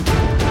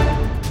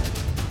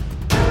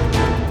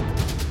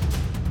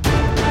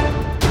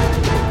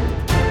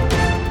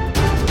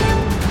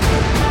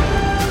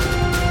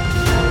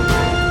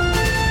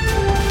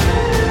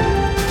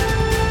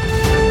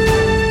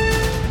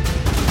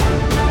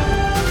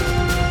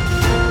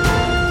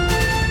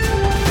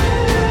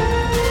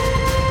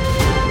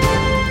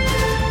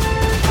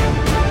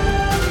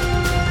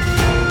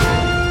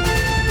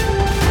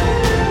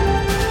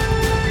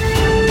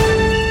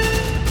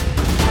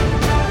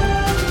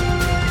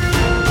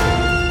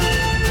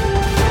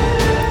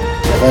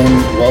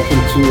then welcome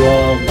to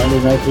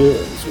Monday Night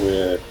Heroes,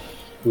 where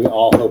we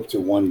all hope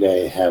to one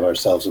day have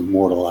ourselves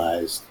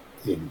immortalized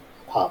in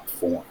pop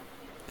form.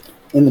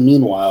 In the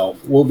meanwhile,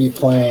 we'll be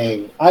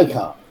playing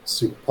Icon,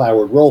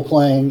 super-powered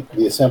role-playing,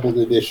 the Assembled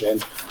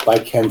Edition by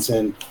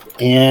Kenson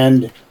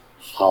and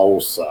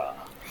Hausa.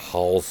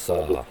 All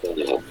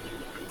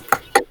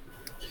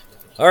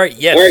right,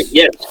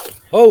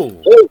 yes.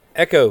 Oh,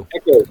 Echo.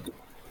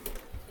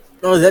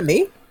 Oh, is that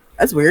me?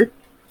 That's weird.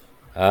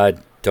 I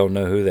don't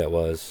know who that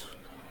was.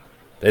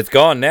 It's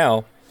gone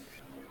now.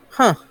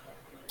 Huh.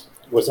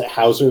 Was it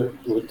Hauser?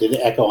 Did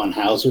it echo on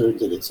Hauser?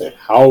 Did it say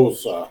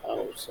Hausa?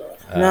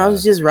 No, it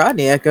was just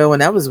Rodney Echo,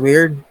 and that was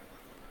weird.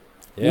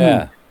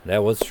 Yeah,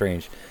 that was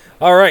strange.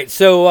 All right,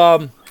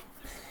 so,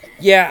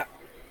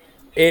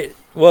 it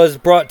was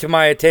brought to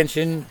my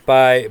attention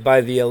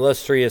by the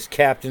illustrious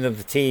captain of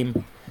the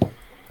team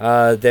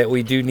that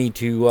we do need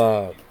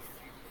to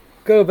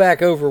go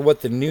back over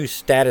what the new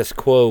status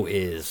quo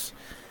is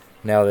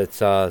now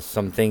that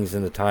some things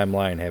in the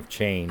timeline have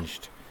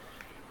changed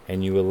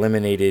and you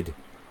eliminated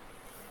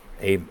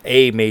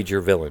a major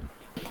villain.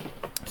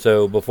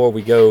 So before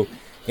we go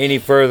any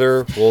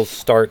further, we'll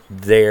start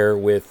there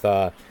with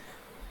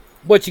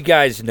what you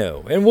guys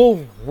know. And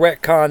we'll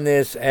retcon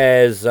this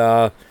as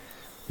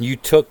you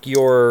took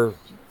your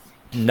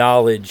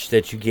knowledge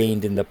that you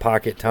gained in the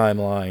Pocket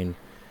timeline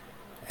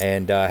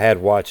and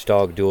had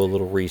Watchdog do a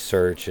little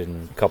research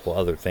and a couple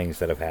other things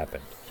that have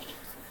happened.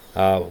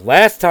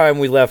 Last time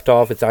we left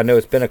off, I know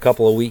it's been a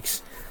couple of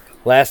weeks.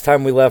 Last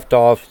time we left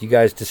off, you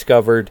guys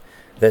discovered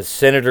that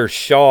Senator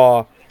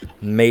Shaw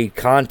made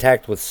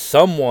contact with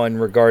someone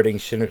regarding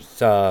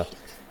Senator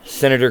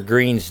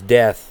Green's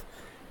death,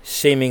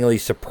 seemingly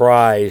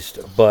surprised,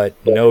 but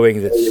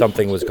knowing that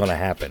something was going to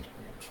happen.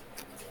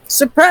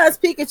 Surprise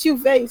Pikachu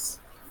face.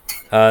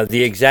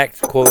 The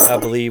exact quote, I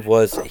believe,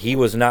 was, he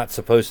was not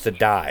supposed to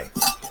die.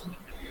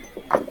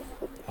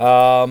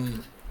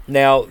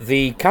 Now,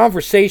 the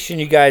conversation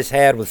you guys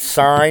had with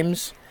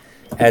Symes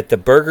at the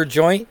burger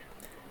joint,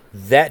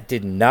 that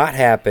did not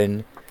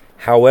happen.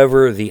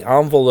 However, the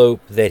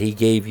envelope that he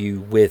gave you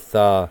with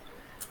the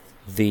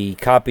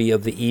copy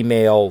of the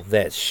email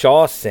that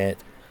Shaw sent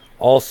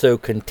also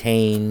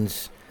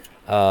contains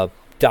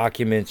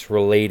documents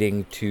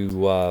relating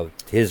to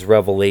his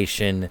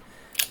revelation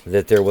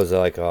that there was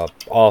a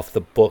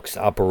off-the-books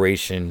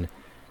operation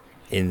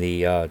in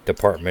the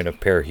Department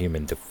of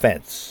Parahuman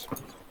Defense.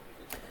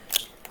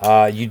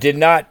 You did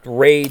not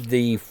raid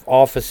the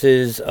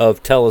offices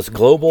of Tellus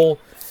Global,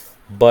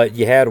 but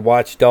you had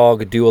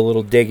Watchdog do a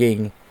little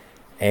digging,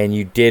 and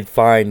you did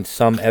find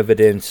some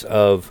evidence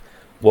of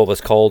what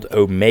was called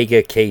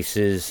Omega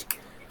cases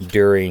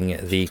during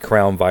the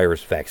Crown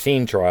virus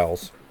vaccine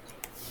trials.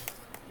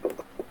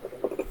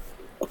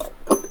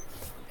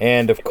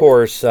 And, of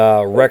course,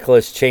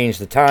 Reckless changed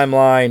the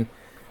timeline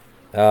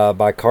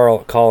by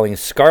calling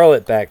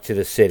Scarlet back to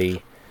the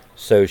city,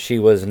 so she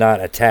was not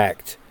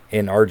attacked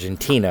in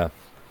Argentina.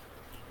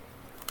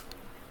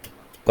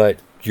 But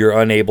you're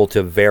unable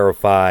to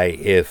verify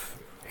if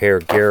Herr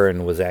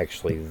Garen was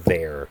actually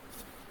there.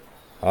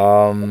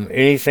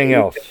 Anything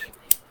else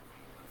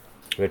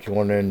that you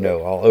want to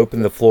know? I'll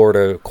open the floor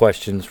to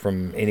questions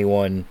from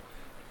anyone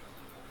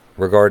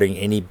regarding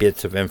any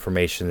bits of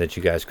information that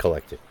you guys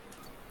collected.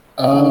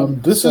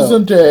 This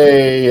isn't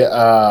a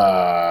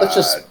let's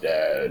just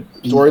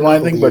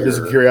storyline thing, but just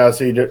a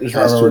curiosity. Just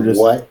remember, just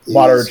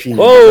moderate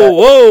achievement.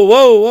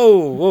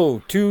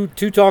 Whoa! Two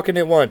talking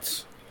at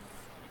once.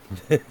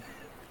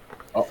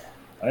 Oh,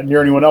 I didn't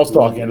hear anyone else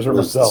talking. I just heard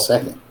myself.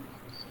 Second.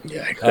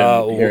 Yeah, I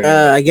couldn't hear.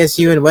 I guess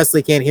you and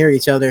Wesley can't hear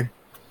each other.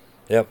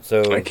 Yep.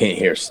 So I can't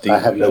hear Steve. I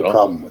have no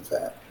problem with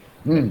that.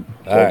 Hold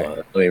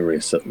on. Let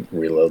me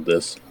reload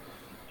this.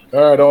 All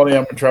right, Ollie,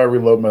 I'm gonna try to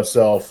reload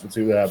myself and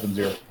see what happens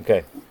here.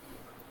 Okay.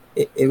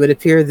 It would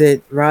appear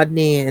that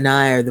Rodney and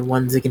I are the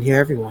ones that can hear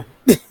everyone.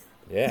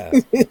 Yeah.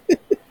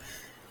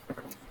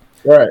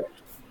 All right.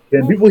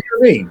 Can people hear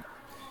me?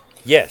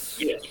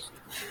 Yes.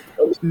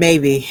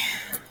 Maybe.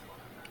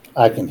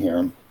 I can hear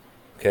him.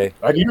 Okay.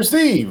 I can hear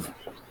Steve.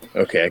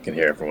 Okay, I can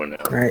hear everyone now.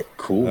 All right.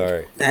 Cool. All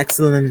right.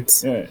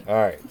 Excellent. Yeah. All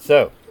right.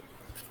 So,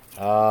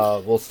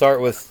 we'll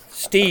start with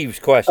Steve's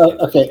question.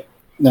 Okay.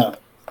 No.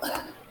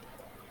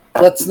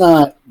 Let's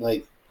not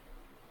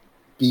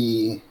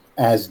be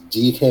as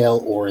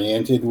detail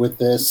oriented with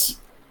this.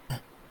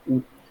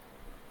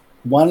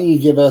 Why don't you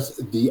give us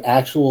the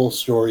actual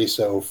story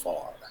so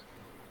far?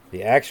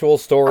 The actual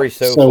story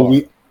so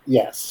far.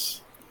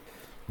 Yes.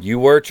 You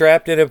were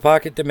trapped in a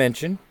pocket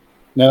dimension.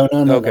 No.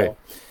 Okay.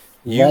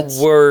 No.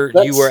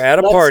 You were at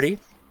a party.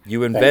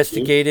 You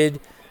investigated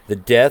the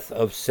death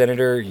of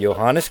Senator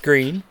Johannes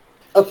Green.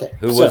 Okay.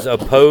 Who was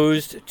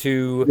opposed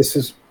to this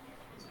is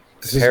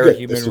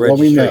parahuman this is what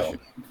we registration.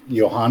 know.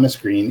 Johannes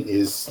Green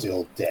is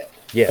still dead.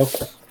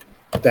 Yes. Okay.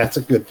 That's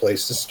a good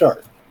place to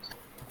start.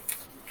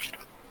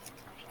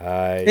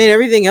 And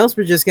everything else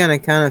we're just gonna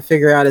kind of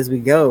figure out as we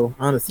go,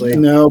 honestly.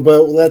 No,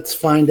 but let's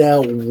find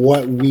out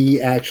what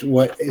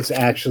is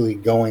actually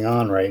going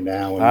on right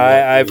now.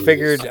 I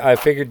figured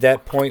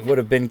that point would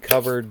have been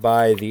covered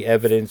by the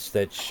evidence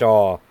that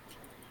Shaw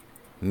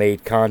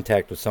made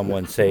contact with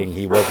someone saying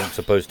he wasn't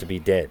supposed to be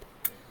dead.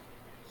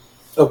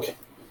 Okay.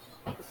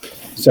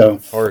 So,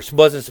 or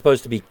wasn't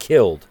supposed to be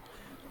killed,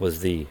 was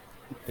the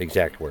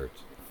exact words.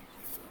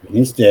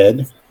 He's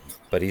dead,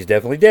 but he's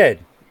definitely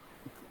dead.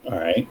 All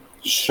right.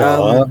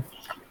 Shaw's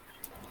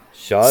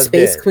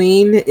Space dead.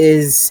 Queen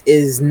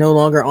is no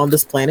longer on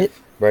this planet.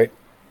 Right.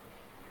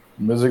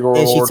 Mystic Overlord.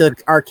 And she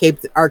took our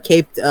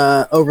caped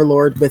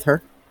Overlord with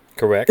her.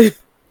 Correct.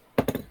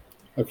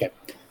 Okay.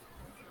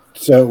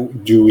 So,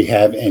 do we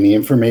have any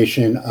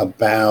information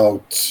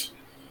about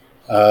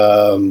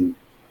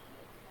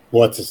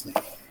what's his name?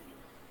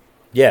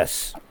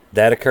 Yes,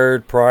 that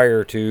occurred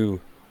prior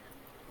to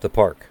the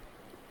park.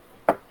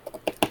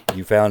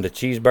 You found a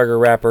cheeseburger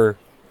wrapper,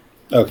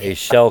 a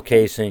shell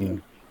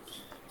casing.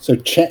 So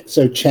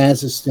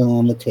Chaz is still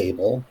on the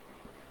table.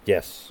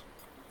 Yes.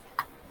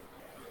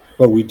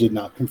 But we did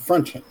not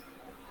confront him.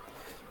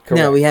 Correct.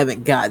 No, we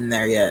haven't gotten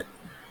there yet.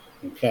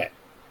 Okay.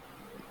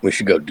 We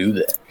should go do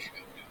that.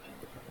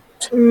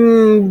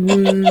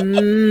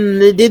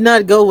 It did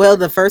not go well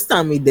the first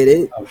time we did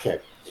it. Okay.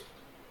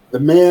 The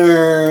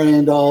mayor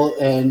and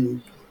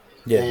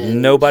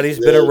nobody's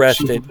been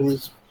arrested.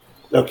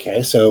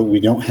 Okay, so we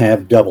don't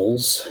have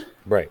doubles.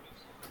 Right.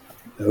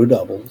 No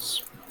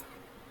doubles.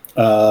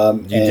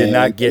 You did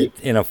not get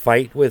in a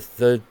fight with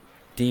the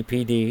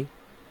DPD,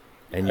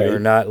 and you're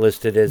not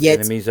listed as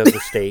enemies of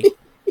the state.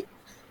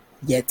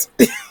 Yet.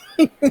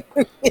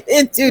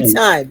 In due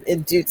time.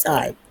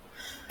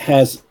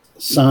 Has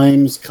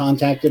Symes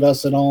contacted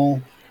us at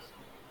all?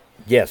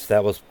 Yes,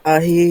 that was...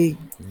 he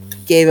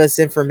gave us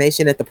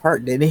information at the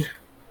park, didn't he?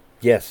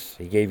 Yes,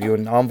 he gave you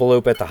an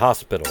envelope at the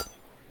hospital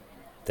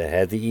that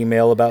had the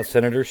email about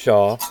Senator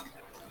Shaw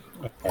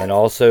and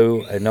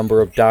also a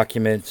number of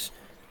documents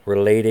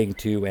relating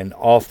to an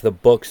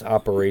off-the-books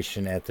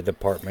operation at the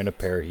Department of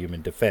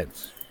Parahuman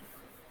Defense.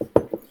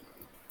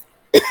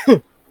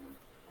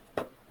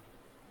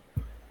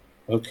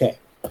 Okay.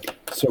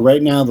 So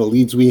right now the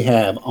leads we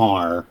have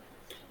are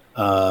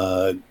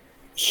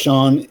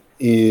Sean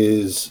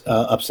is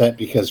upset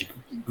because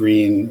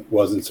Green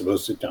wasn't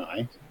supposed to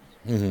die.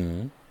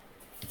 Mm-hmm.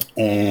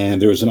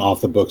 And there was an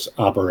off-the-books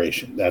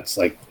operation. That's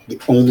like the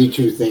only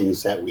two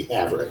things that we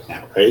have right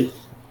now, right?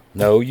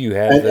 No, you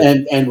have...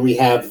 And we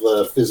have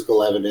the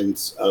physical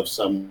evidence of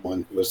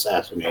someone who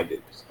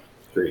assassinated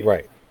Green.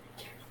 Right.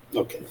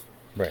 Okay.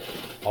 Right.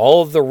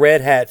 All of the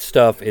Red Hat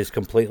stuff is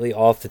completely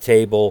off the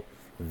table.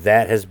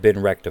 That has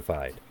been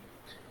rectified.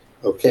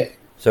 Okay.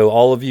 So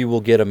all of you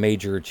will get a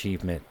major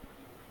achievement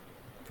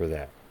for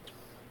that.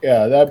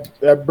 Yeah,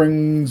 that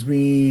brings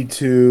me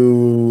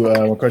to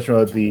a question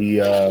about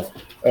the.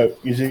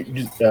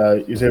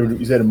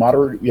 You said a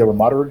moderate. You have a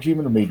moderate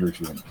achievement or major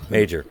achievement?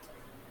 Major.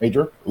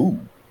 Major. Ooh.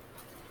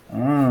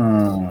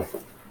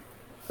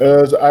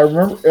 As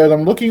I'm just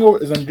looking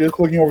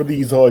over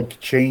these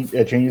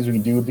changes we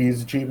can do with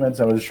these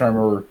achievements. I was just trying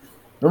to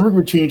remember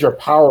we change our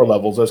power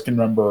levels. I just can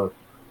remember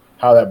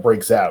how that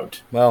breaks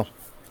out.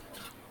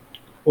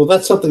 Well,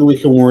 that's something we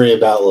can worry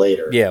about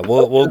later. Yeah,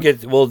 we'll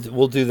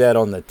do that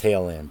on the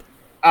tail end.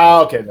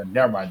 Oh, okay, then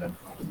never mind then.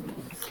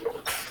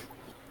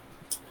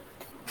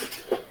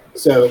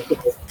 So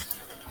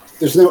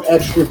there's no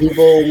extra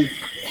people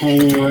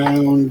hanging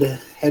around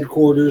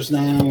headquarters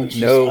now. It's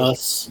just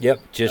us.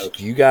 Yep, just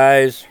you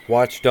guys,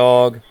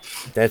 Watchdog.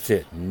 That's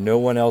it. No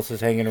one else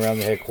is hanging around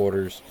the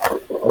headquarters.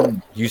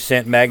 You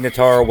sent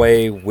Magnetar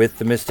away with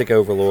the Mystic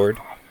Overlord.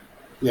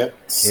 Yep.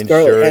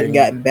 Scarlet hadn't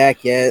gotten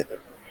back yet.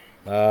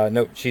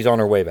 No, she's on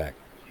her way back.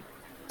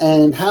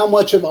 And how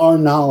much of our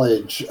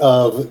knowledge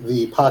of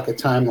the Pocket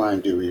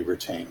Timeline do we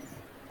retain?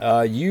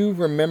 You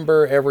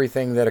remember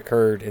everything that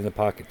occurred in the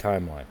Pocket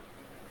Timeline.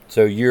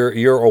 So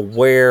you're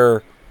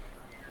aware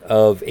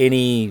of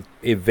any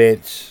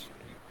events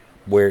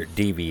where it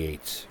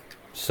deviates.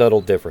 Subtle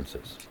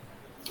differences.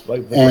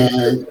 Like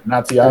the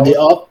Nazi Island?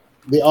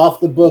 The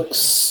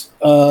off-the-books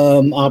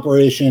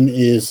operation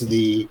is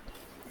the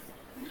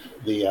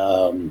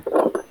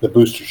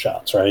booster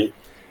shots, right?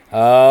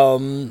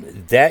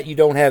 That you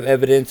don't have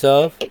evidence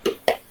of,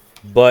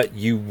 but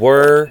you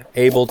were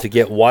able to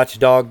get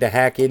Watchdog to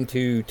hack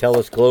into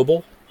Tellus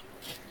Global,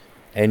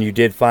 and you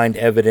did find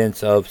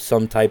evidence of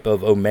some type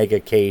of Omega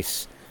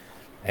case,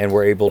 and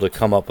were able to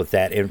come up with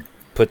that and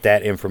put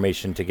that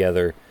information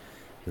together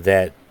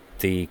that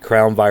the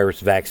Crown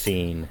virus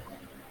vaccine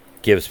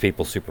gives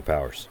people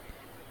superpowers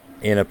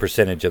in a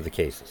percentage of the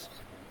cases.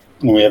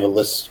 And we have a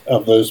list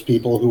of those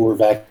people who were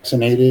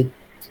vaccinated?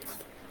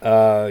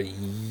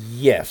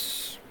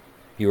 Yes.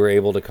 You were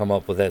able to come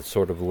up with that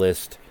sort of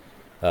list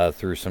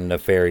through some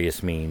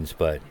nefarious means,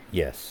 but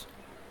yes.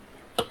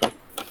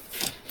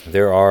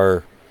 There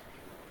are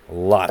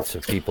lots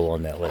of people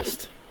on that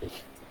list.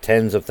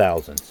 Tens of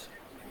thousands.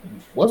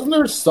 Wasn't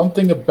there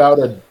something about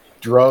a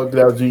drug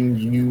that was being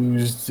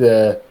used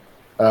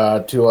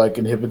to like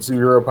inhibit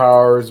superhero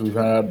powers. We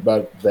found out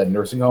about that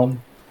nursing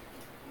home.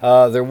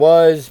 There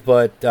was,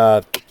 but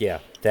yeah,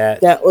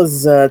 That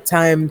was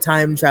time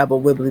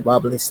travel wibbly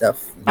wobbly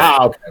stuff.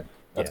 Okay,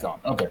 that's Yeah. gone.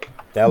 Okay,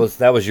 that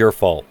was your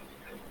fault.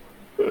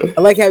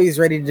 I like how he's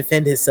ready to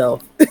defend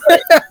himself.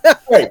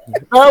 hey,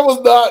 that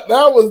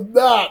was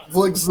not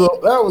Slick Silver.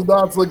 That was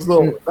not Slick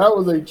Silver. That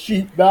was a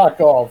cheap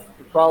knockoff,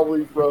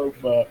 probably from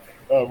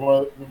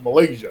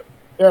Malaysia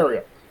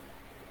area.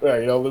 Yeah,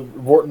 you know,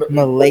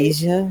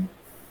 Malaysia?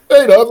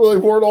 Hey, that's where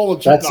they poured all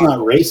the cheap That's not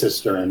knockoffs.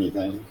 racist or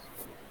anything.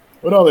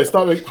 Well, no, they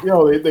stopped. You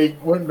know, they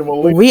went to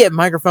Malaysia. We at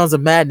Microphones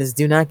of Madness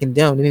do not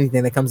condone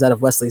anything that comes out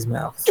of Wesley's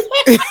mouth.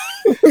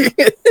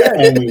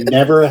 And we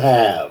never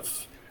have.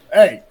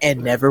 Hey,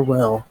 And never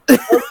will.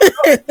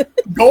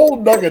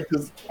 gold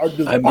nuggets are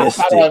just I pop missed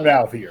out it. of my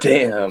mouth here.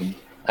 Damn,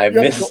 I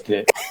missed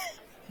it.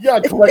 You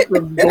gotta collect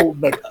them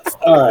gold nuggets.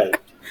 All right.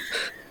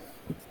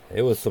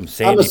 It was some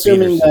Sandy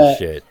assuming Peterson that-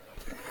 shit.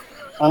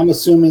 I'm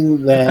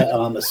assuming that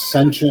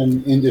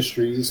Ascension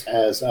Industries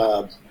has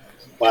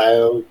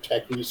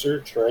biotech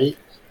research, right?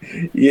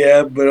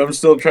 Yeah, but I'm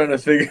still trying to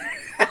figure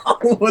out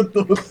what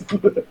those.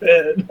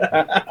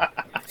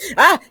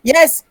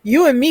 Yes,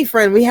 you and me,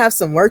 friend, we have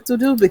some work to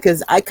do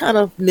because I kind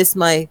of miss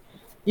my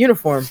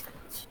uniform.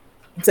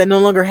 Since I no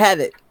longer have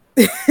it.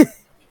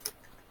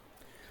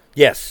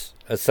 Yes,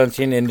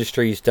 Ascension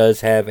Industries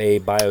does have a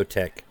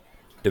biotech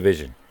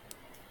division.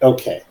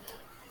 Okay.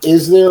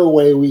 Is there a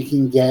way we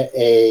can get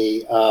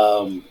a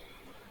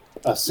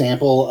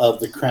sample of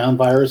the crown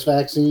virus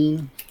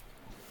vaccine?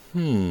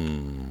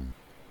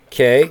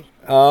 Okay.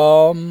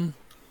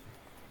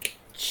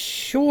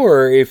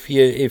 Sure, if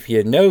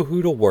you know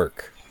who to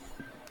work.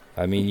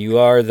 I mean, you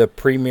are the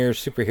premier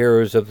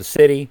superheroes of the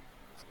city.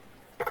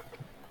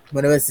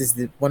 One of us is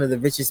one of the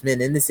richest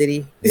men in the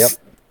city. Yep.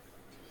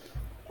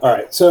 All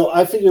right. So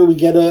I figure we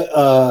get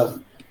a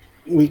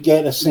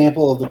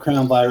sample of the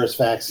crown virus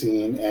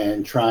vaccine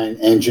and try and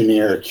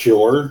engineer a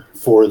cure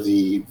for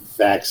the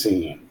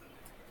vaccine.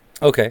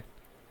 Okay.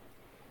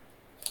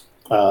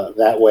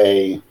 That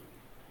way,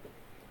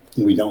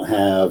 we don't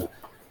have,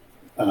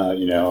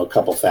 a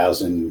couple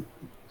thousand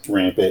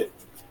rampant,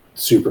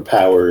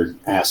 superpowered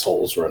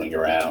assholes running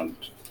around.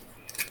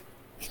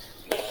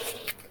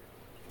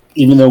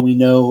 Even though we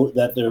know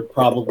that they're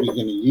probably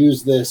going to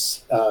use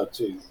this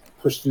to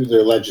push through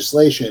their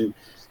legislation,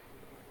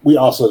 we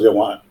also don't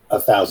want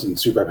 1,000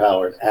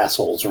 superpowered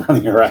assholes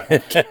running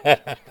around.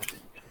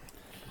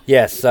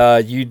 Yes,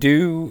 you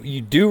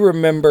do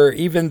remember,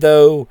 even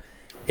though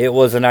it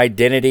was an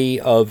identity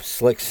of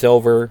Slick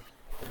Silver,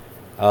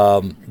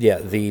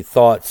 the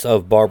thoughts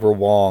of Barbara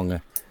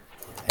Wong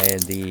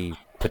and the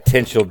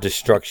potential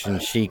destruction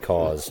she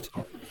caused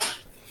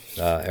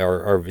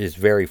is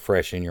very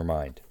fresh in your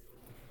mind.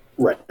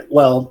 Right.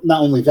 Well,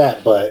 not only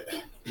that, but,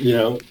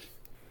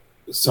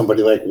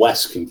 somebody like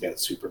Wes can get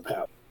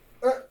superpower.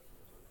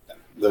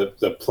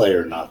 The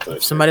player, not the...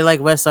 Somebody like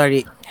Wes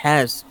already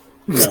has.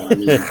 No, I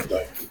mean,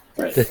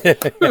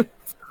 right.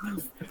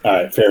 All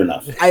right, fair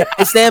enough. I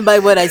stand by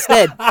what I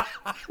said.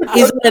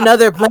 He's on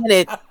another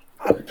planet.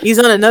 He's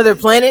on another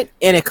planet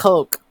in a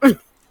cloak.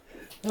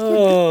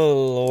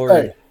 Oh,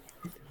 Lord.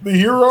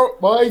 Hey,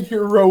 my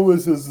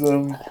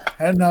heroism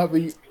cannot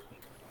be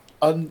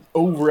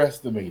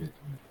overestimated.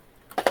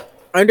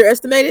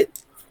 Underestimated?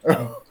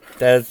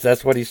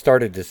 That's what he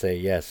started to say,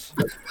 yes.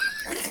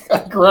 I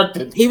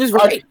corrected. He was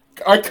right.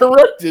 I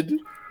corrected.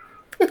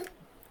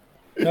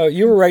 No,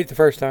 you were right the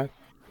first time.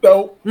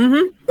 No.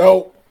 Mm-hmm.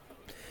 No.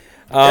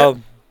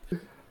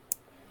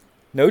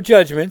 No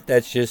judgment.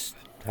 That's just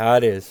how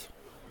it is.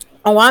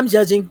 Oh, I'm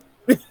judging.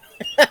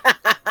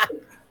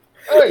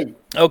 Hey.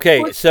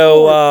 Okay,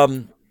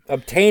 so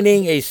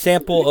obtaining a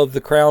sample of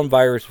the crown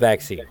virus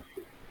vaccine.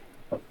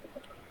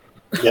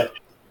 Yep.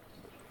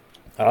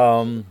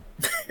 Um,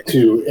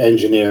 To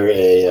engineer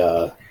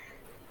a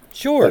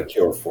sure.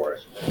 cure for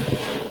it.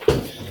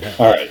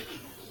 All right.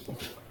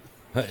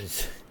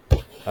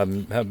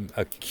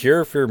 A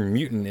cure for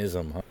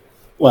mutantism. Huh?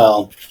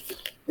 Well,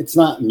 it's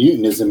not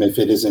mutanism if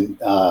it isn't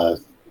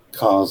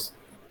caused,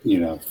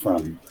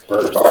 from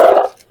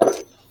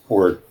birth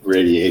or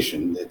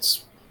radiation.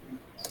 It's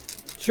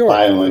Sure.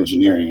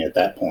 bioengineering at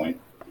that point.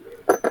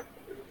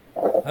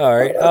 All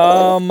right.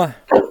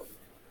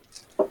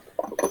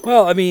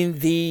 Well, I mean,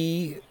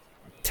 the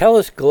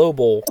Tellus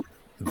Global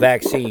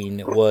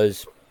vaccine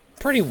was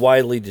pretty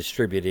widely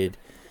distributed.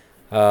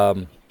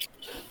 For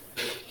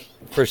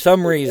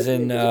some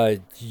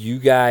reason, you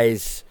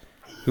guys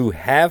who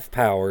have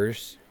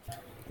powers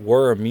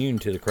were immune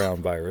to the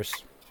crown virus.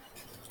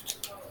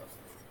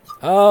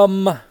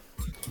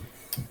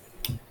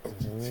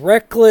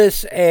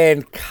 Reckless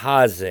and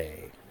Kaze.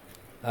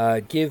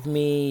 Give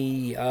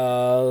me,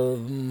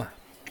 we're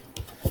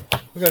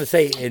going to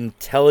say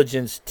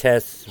intelligence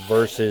tests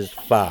versus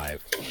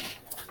 5.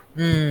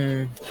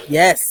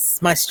 Yes.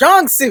 My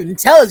strong suit,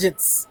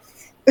 intelligence.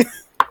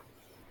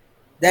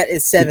 That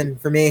is 7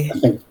 for me. I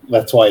think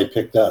that's why he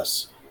picked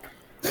us.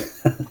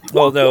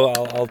 Well, no,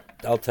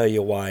 I'll tell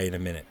you why in a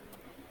minute.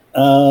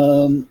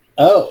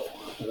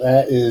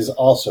 That is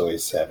also a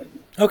 7.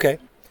 Okay.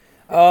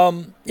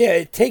 Yeah,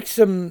 it takes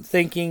some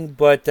thinking,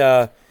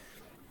 but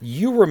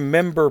you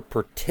remember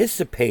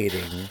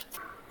participating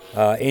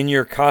in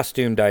your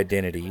costumed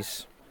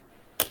identities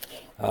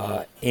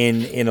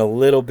in a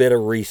little bit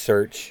of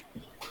research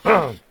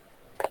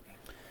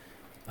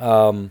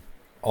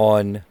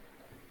on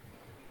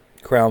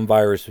crown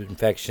virus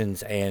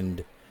infections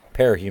and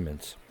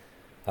parahumans.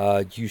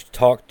 You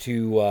talked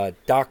to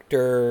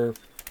Dr.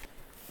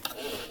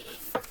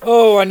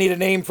 Oh, I need a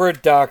name for a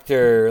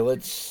doctor.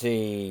 Let's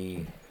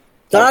see.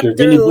 Dr.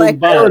 Vinny Boom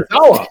Lecter.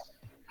 Kurosawa.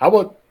 How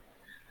about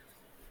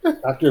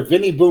Dr.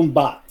 Vinny Boom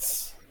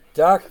Bots.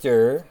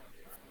 Dr.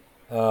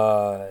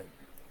 Doctor.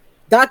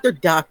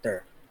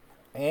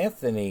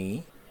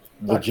 Anthony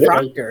legit?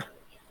 Proctor.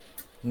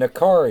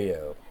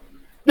 Nicario.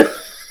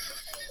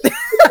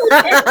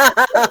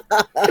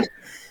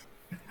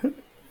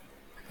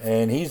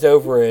 And he's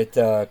over at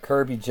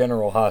Kirby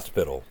General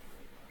Hospital.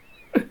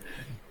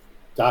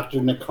 Dr.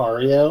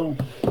 Nicario.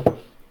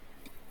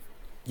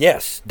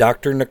 Yes,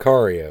 Dr.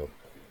 Nicario.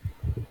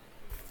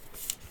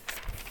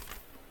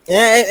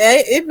 Yeah,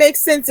 it makes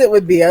sense. It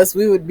would be us.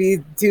 We would be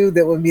two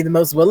that would be the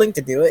most willing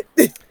to do it.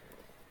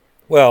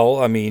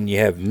 Well, I mean, you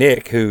have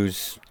Nick,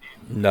 who's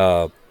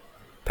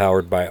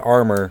powered by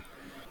armor,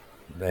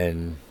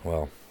 and,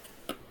 well...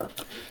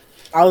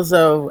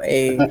 Also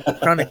a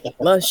chronic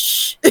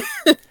lush.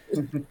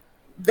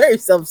 Very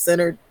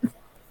self-centered.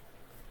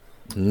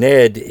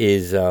 Ned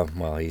is,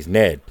 he's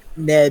Ned.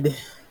 Ned.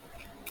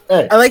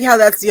 Hey. I like how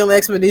that's the only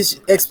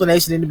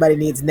explanation anybody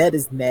needs. Ned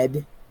is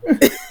Ned.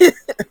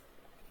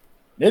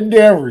 Ned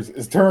Danvers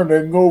is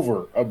turning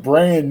over a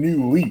brand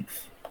new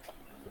leaf.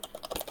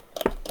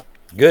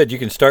 Good, you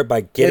can start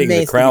by getting the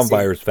Amazing crown to see.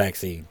 virus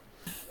vaccine.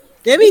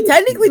 I mean,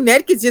 technically,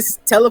 Ned could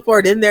just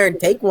teleport in there and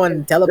take one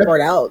and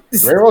teleport out.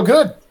 Very well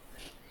good.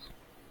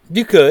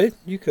 You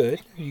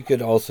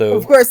could also...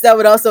 Of course, that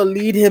would also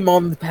lead him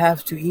on the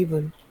path to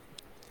evil.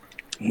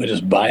 We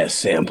just buy a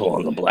sample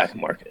on the black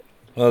market.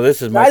 Well,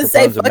 this is Try to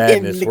say Microphones of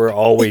fucking- Madness. We're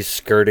always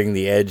skirting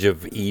the edge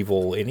of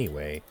evil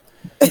anyway.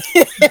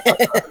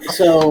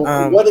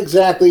 So, what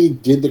exactly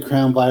did the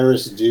crown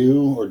virus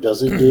do, or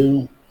does it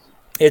do?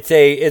 It's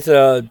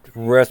a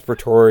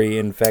respiratory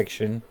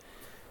infection,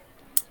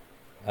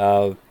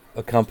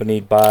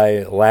 accompanied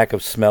by lack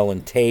of smell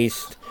and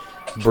taste,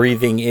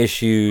 breathing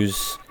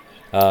issues,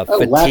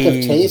 fatigue. Lack of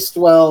taste?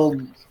 Well,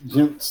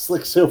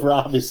 Slick Silver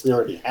obviously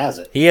already has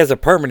it. He has a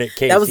permanent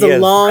case. That was He a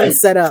has- long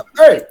setup.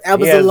 Hey, That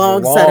he was has a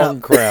long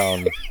setup.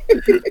 crown.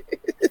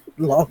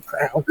 Long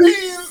crown.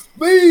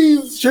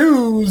 these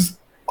shoes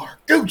are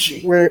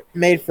Gucci. We're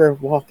made for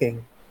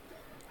walking.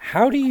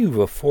 How do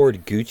you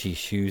afford Gucci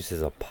shoes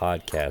as a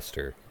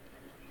podcaster?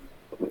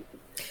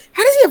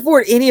 How does he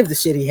afford any of the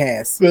shit he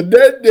has? The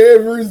Ned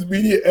Danvers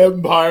Media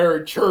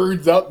Empire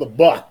churns out the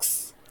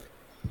bucks.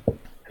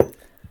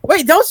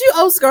 Wait, don't you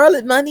owe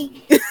Scarlett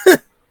money?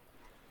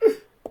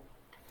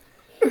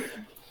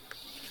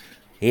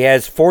 He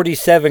has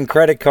 47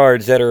 credit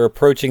cards that are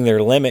approaching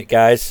their limit,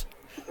 guys.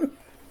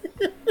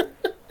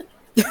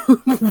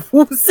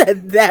 Who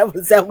said that?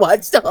 Was that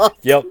Watchdog?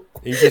 Yep,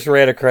 he just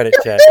ran a credit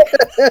check.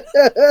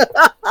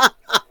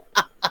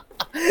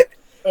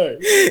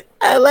 Hey,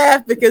 I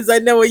laugh because I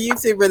know a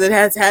YouTuber that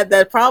has had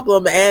that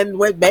problem and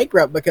went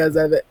bankrupt because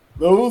of it.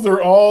 those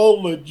are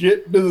all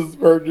legit business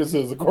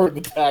purchases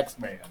according to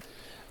Taxman.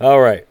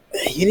 All right.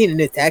 You need a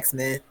new tax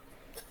man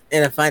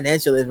and a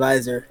financial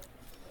advisor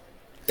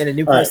and a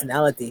new All right.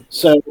 personality.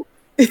 So,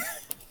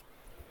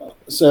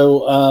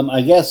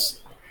 I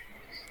guess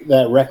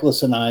that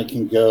Reckless and I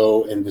can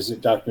go and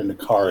visit Dr.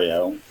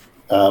 Nicario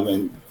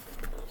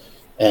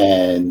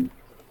and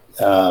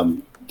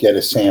get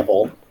a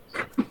sample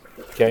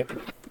Okay.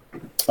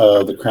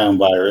 of the crown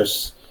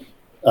virus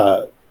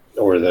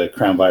or the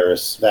crown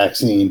virus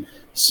vaccine.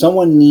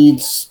 Someone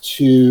needs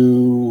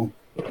to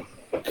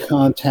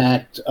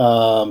contact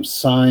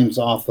Symes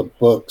off the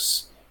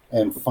books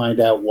and find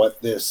out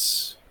what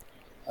this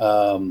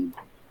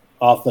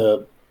off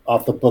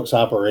the books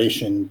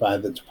operation by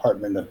the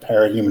Department of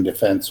Parahuman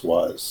Defense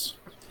was.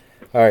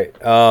 All right.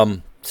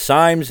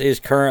 Symes is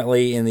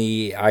currently in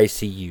the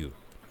ICU.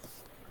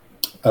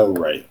 Oh,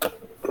 right.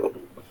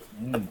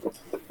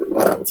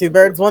 Two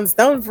birds, one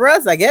stone for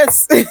us, I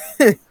guess.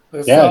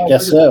 This Yeah, I sounds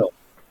guess like so.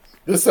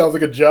 This sounds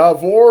like a job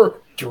for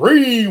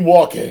dream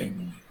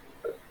walking.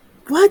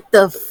 What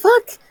the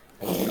fuck?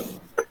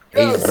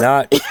 He's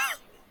not.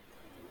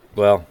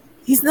 Well,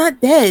 He's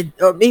not dead.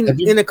 I mean, Have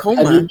you- in a Have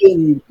coma. you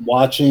been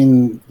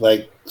watching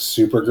like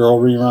Supergirl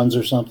reruns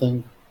or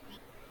something?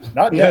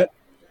 Not yet.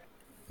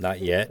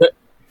 not yet.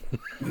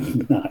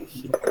 Not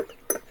yet.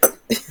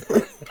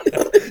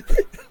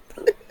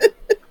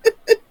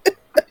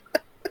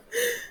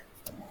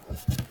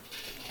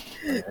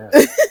 We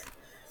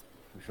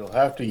shall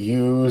have to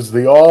use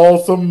the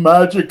awesome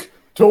magic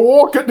to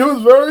walk into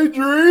his very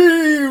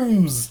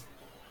dreams.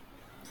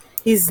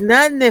 He's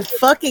not in a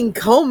fucking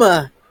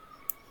coma.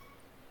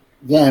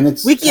 Yeah, and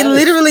it's We can kinda-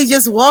 literally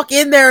just walk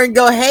in there and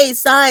go, "Hey,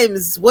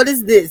 Symes, what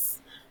is this?"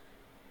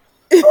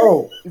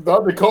 Oh, he's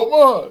not in a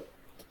coma.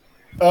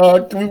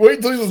 Can we wait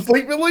until he's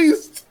asleep at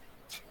least?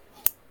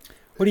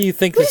 What do you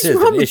think What this is is?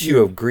 wrong An with issue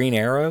you? of Green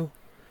Arrow?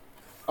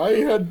 I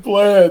had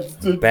plans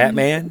to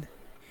Batman?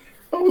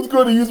 I was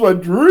going to use my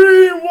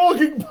dream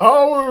walking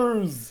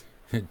powers.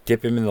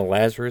 Dip him in the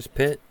Lazarus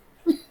pit?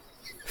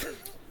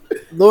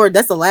 Lord,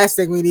 that's the last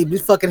thing we need. We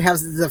fucking have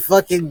the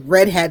fucking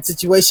Red Hat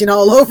situation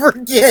all over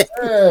again.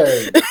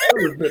 Hey,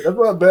 that's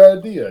not a bad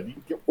idea.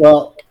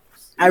 Well,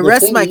 I the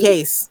rest thing my is,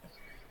 case.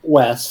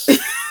 Wes,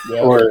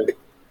 Yeah. or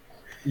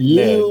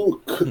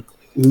you,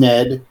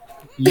 Ned,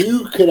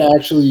 you could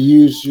actually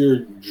use your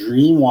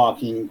dream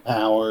walking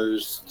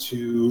powers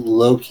to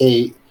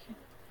locate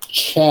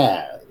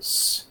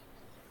Chaz.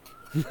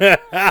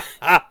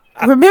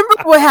 Remember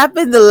what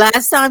happened the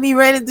last time he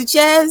ran into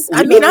Chaz?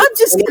 I mean, I'm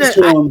just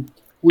gonna.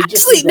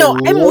 Actually, no,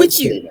 I'm with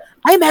you.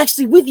 I'm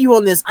actually with you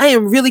on this. I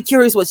am really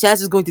curious what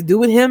Chaz is going to do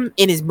with him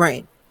in his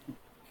brain.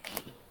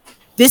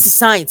 This is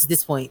science at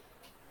this point.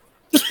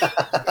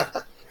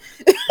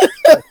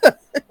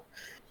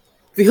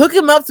 We hook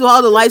him up to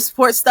all the life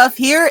support stuff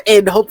here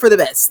and hope for the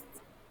best.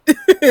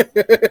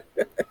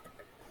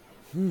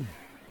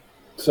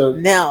 So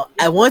Now,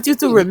 I want you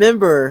to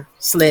remember, you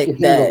Slick,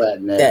 can handle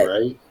that, Ned, that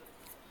right?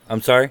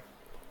 I'm sorry?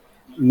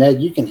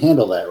 Ned, you can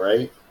handle that,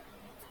 right?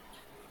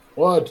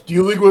 What?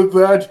 Dealing with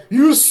that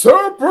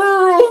usurper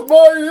of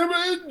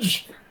my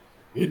image?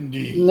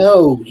 Indeed.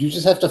 No, you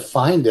just have to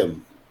find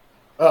him.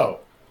 Oh.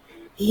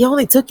 he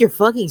only took your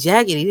fucking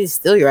jacket. He didn't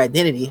steal your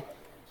identity.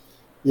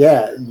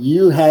 Yeah,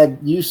 you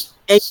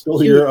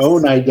stole your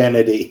own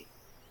identity.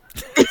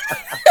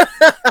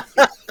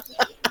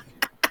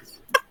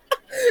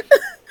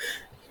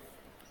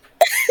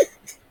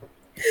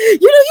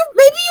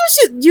 Maybe you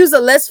should use a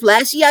less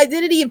flashy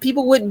identity and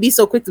people wouldn't be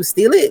so quick to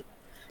steal it.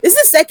 This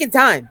is the second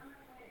time.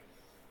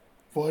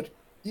 What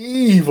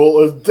evil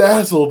is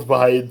dazzled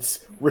by its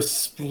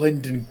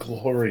resplendent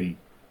glory?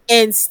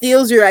 And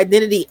steals your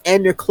identity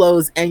and your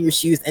clothes and your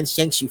shoes and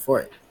shanks you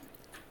for it.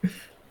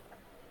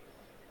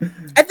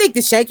 I think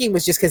the shanking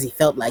was just because he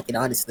felt like it,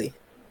 honestly.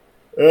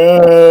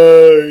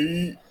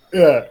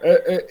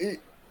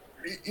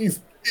 He's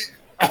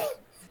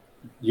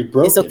You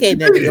broke It's okay, it.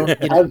 Ned. You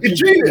don't- How did he you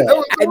do cheated.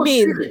 that? I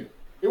mean- cheating.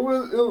 It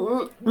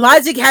was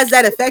Logic has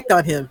that effect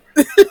on him.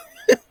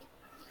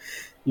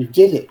 You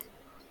did it.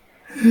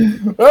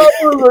 that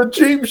was a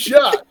cheap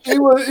shot. He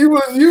was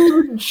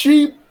using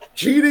cheap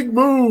cheating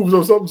moves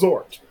of some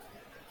sort.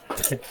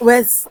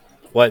 Wes,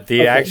 What,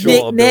 the Okay.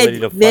 actual ability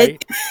to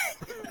fight?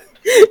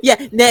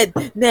 yeah,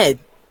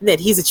 Ned,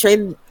 he's a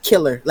trained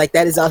killer. Like,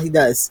 that is all he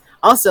does.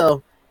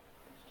 Also,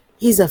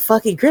 he's a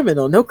fucking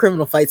criminal. No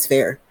criminal fights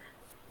fair.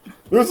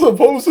 They're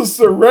supposed to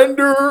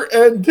surrender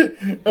and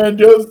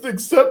just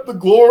accept the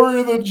glory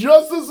of the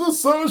Justice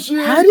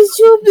Association. How did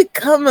you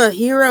become a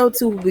hero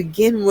to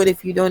begin with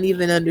if you don't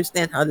even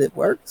understand how that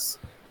works?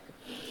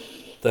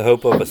 The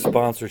hope of a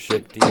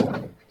sponsorship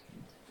deal.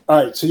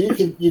 All right, so you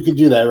can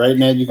do that, right,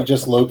 Ned? You can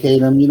just locate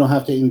him. You don't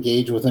have to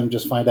engage with him.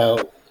 Just find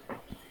out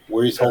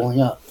where he's holding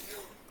up.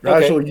 I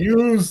Okay. shall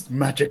use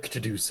magic to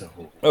do so.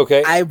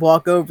 Okay. I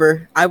walk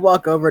over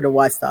to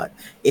Watchdog.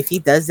 If he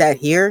does that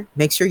here,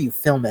 make sure you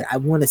film it. I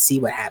want to see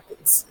what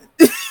happens.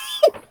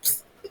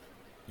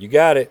 You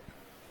got it.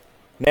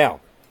 Now,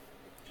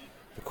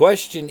 the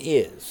question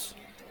is,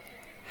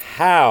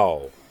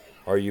 how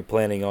are you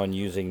planning on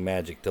using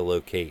magic to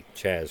locate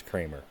Chaz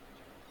Kramer?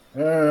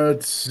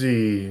 Let's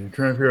see. I'm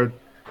trying to figure out.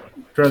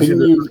 Trying to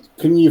see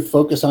Can you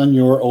focus on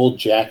your old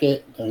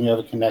jacket? Don't you have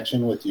a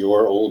connection with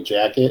your old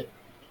jacket?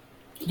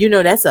 You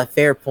know, that's a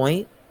fair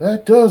point.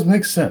 that does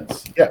make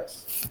sense.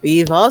 Yes.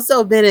 We've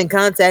also been in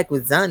contact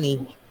with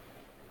Zani,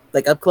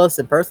 like up close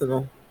and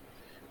personal.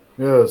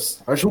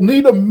 Yes. I shall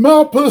need a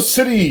map of the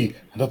city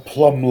and a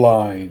plumb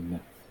line.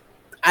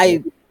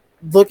 I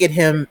look at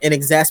him and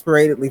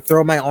exasperatedly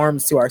throw my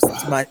arms to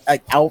my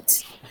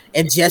out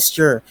and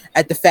gesture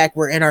at the fact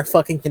we're in our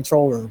fucking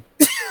control room.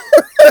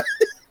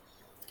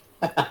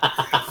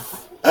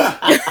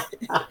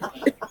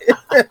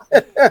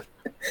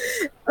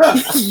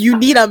 You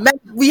need a map.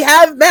 We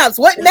have maps.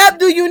 What map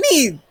do you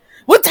need?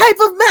 What type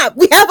of map?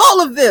 We have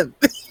all of them.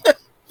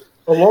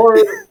 A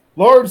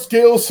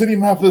large-scale city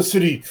map of the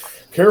city,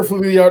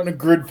 carefully laid out in a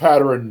grid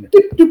pattern.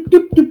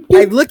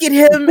 I look at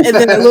him and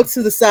then I look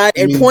to the side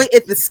and point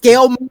at the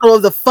scale model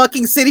of the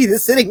fucking city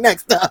that's sitting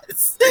next to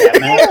us.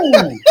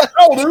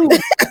 Oh, dude.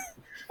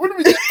 Where did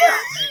we get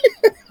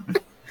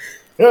that?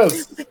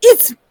 Yes.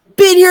 It's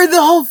been here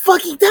the whole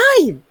fucking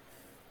time.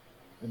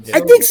 I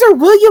think Sir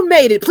William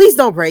made it. Please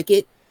don't break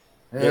it.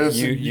 Yes.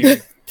 You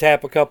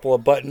tap a couple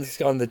of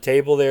buttons on the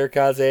table there,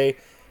 Kaze,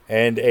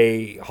 and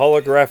a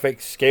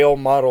holographic scale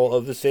model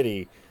of the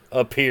city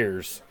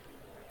appears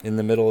in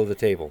the middle of the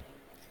table.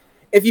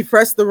 If you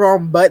press the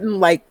wrong button,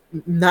 like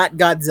not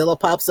Godzilla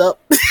pops up.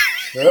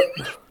 Yep.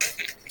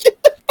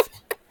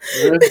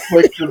 It's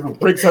like the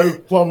breaks out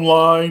of plumb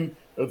line.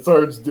 It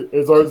starts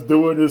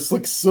doing this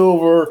like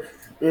silver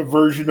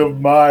version of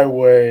my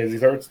ways. He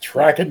starts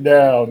tracking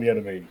down the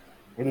enemy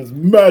with his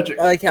magic.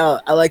 I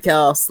like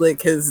how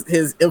Slick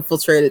has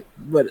infiltrated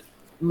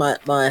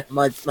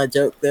my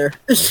joke there.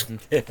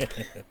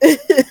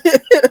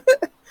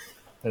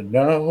 And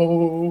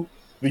now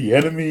the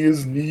enemy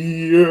is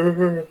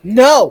near.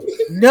 No,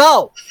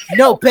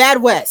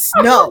 Bad West,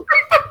 no.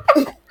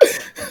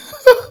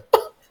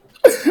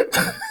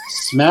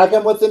 Smack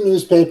him with the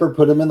newspaper.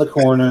 Put him in the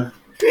corner.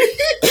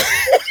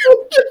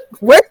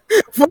 Where's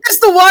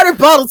the water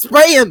bottle?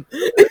 Spray him.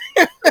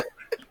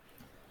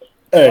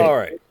 Hey, All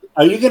right.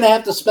 Are you going to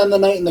have to spend the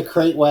night in the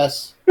crate,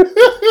 Wes?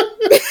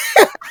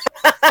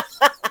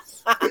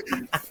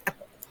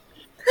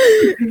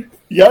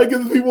 you gotta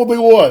give the people what they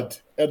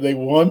want, and they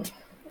want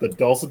the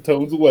dulcet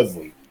tones of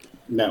Wesley.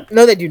 No.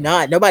 No, they do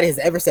not. Nobody has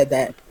ever said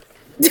that.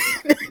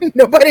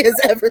 Nobody has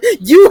ever.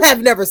 You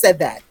have never said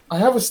that. I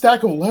have a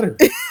stack of letters.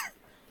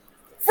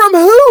 From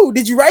who?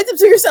 Did you write them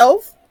to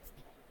yourself?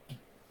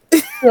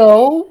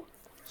 No.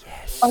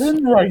 Yes. I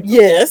didn't write them.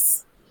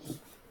 Yes.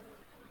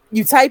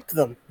 You typed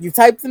them. You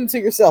typed them to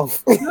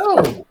yourself.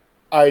 No.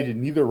 I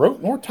neither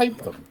wrote nor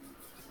typed them.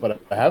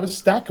 But I have a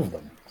stack of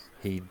them.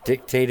 He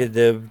dictated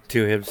them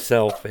to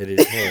himself in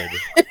his head.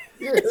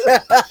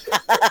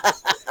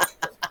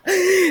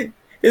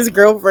 His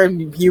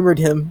girlfriend humored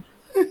him.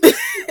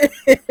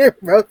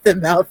 Wrote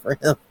them out for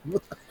him.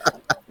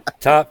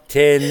 Top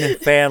 10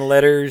 fan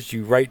letters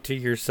you write to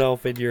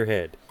yourself in your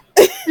head.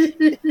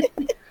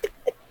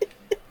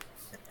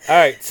 All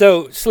right,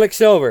 so Slick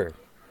Silver.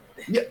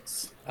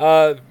 Yes.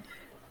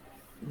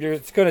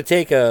 It's going to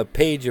take a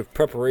page of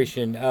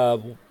preparation,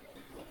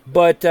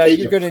 but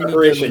you're going to need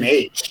Preparation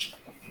H.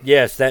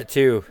 Yes, that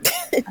too.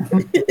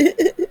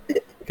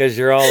 Because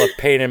you're all a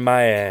pain in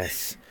my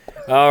ass.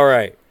 All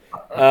right.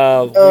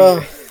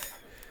 We're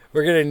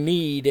going to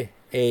need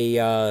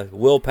a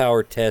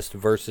willpower test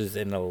versus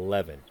an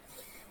 11.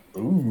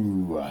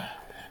 Ooh.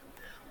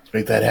 Let's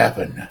make that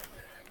happen.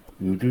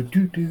 I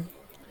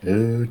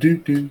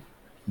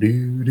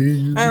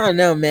don't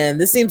know, man.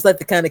 This seems like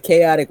the kind of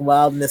chaotic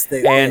wildness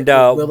that and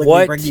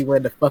willingly bring you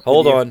in to fuck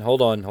hold with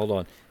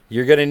on.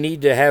 You're going to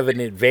need to have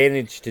an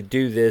advantage to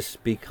do this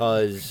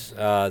because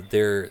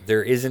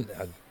there isn't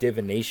a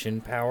divination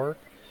power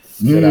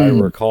that I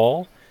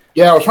recall.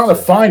 Yeah, I was trying to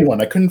find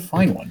one. I couldn't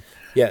find one.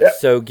 Yeah,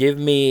 so give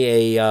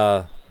me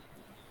a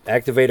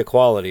activate a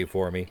quality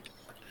for me.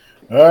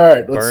 All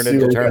right, let's Burn see. a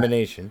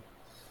determination.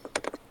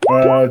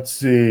 Let's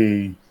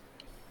see.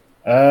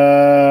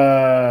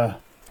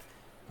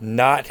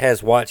 Not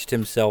has watched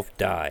himself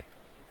die.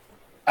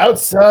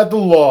 Outside the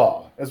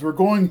law, as we're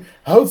going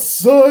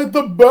outside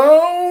the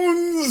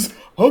bounds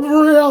of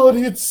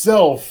reality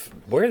itself.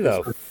 Where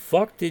the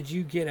fuck did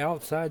you get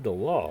outside the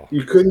law?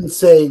 You couldn't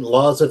say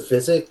laws of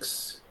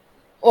physics?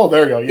 Oh,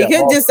 there you go. Yeah. You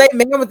couldn't just say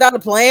man without a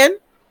plan?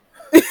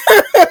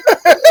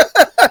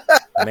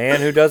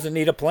 Man who doesn't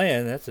need a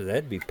plan.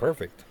 That'd be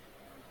perfect.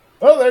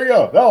 Oh, there you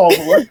go. That'll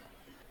also work.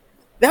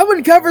 That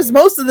one covers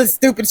most of the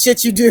stupid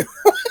shit you do.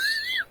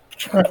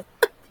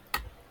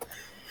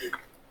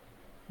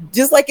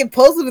 Just like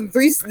Impulsive and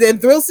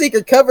Thrill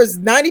Seeker covers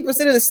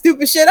 90% of the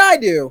stupid shit I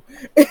do.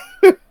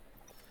 Yep,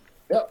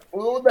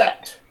 we'll go with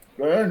that.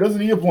 Man doesn't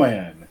need a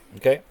plan.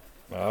 Okay.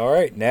 All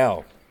right.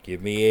 Now,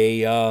 give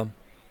me a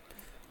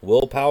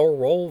willpower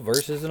roll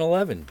versus an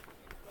 11.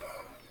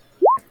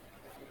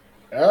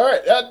 All right.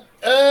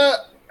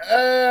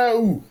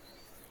 Ooh.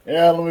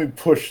 Yeah,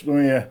 let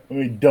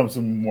me dump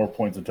some more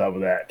points on top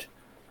of that.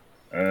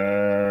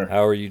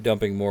 How are you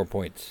dumping more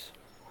points?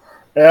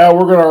 Yeah,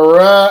 we're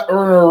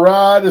gonna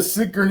ride a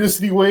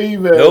synchronicity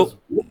wave. Nope.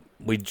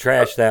 We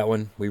trashed that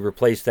one. We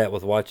replaced that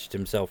with watched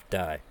himself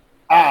die.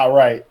 Ah,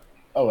 right.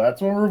 Oh,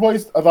 that's what we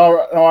replaced.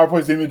 I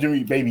replaced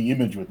the baby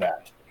image with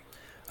that.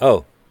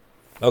 Oh.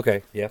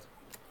 Okay. Yeah.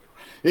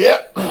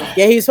 Yep.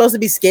 Yeah, he was supposed to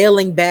be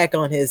scaling back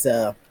on his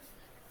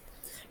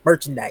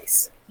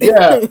merchandise.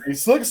 Yeah,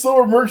 he's Slick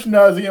Silver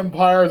merchandising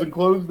empires and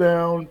closed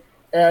down,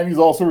 and he's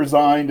also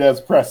resigned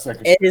as press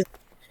secretary. And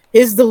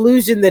his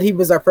delusion that he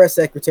was our press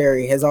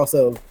secretary has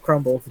also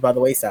crumbled by the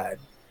wayside.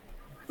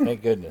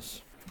 Thank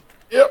goodness.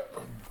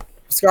 Yep.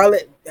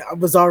 Scarlett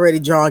was already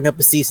drawing up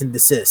a cease and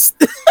desist.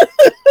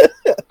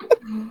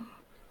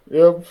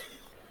 Yep.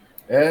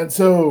 And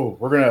so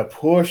we're gonna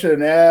push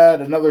and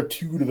add another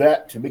 2 to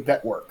that to make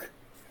that work.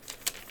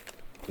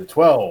 The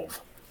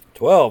 12.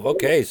 12.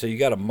 Okay, so you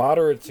got a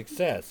moderate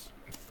success.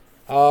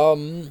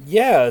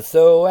 Yeah,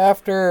 so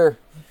after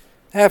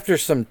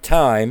some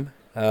time,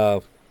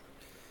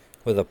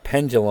 with a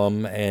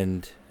pendulum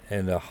and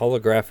a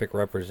holographic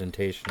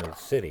representation of the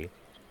city,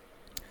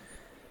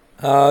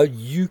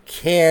 you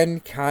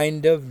can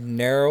kind of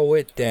narrow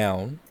it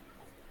down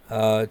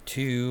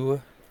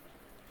to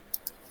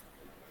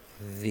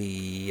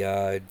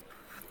the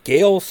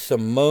Gail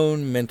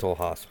Simone Mental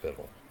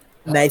Hospital.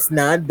 Nice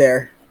nod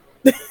there.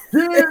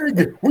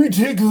 Dig! We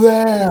dig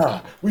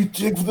there! We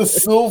dig for the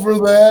silver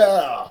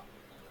there!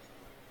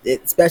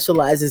 It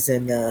specializes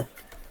in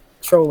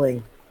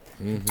trolling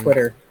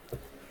Twitter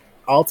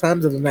all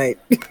times of the night.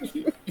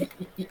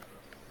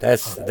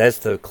 That's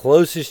the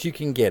closest you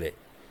can get it.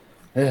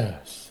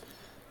 Yes.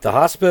 The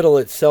hospital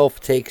itself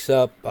takes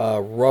up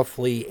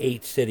roughly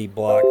 8 city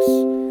blocks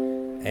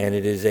and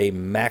it is a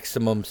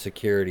maximum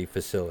security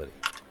facility.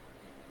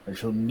 I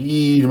shall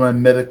need my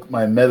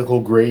medical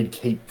grade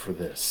cape for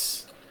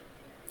this.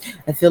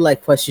 I feel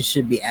like questions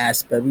should be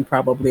asked, but we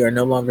probably are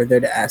no longer there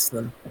to ask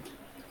them.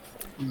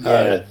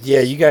 Yeah,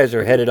 you guys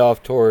are headed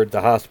off toward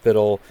the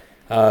hospital.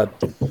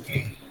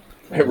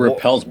 It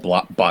repels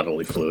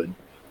bodily fluid.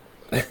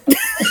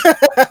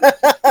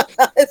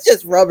 It's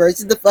just rubber. It's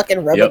just the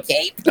fucking rubber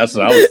cape. That's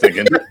what I was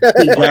thinking.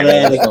 He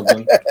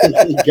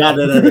got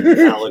it at a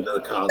Gallagher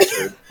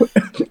concert.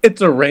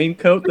 It's a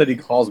raincoat that he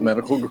calls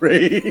medical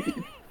grade.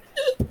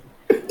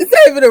 It's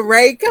not even a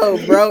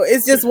raincoat, bro.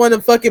 It's just one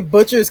of fucking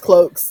butcher's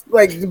cloaks,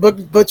 like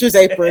butcher's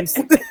aprons,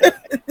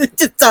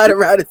 just tied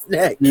around his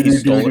neck. He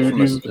stole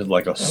it from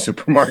like a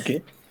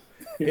supermarket.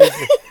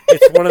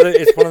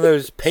 It's one of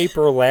those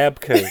paper lab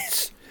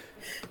coats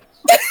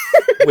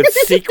with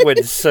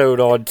sequins sewed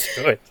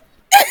onto it.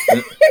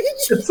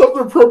 It's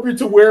something appropriate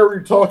to wear when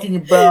you're talking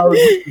about.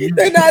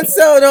 They're not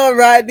sewn on,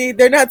 Rodney.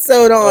 They're not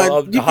sewn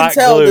on. You can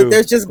tell that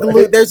there's just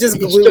glue. There's just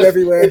glue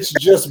everywhere. It's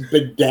just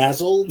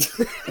bedazzled.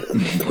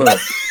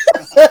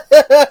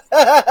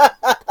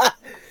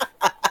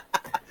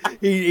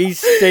 He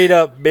stayed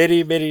up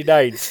many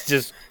nights,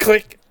 just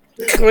click,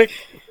 click,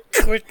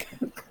 click.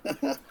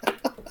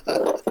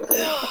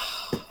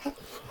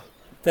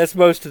 That's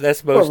most of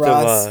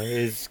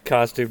his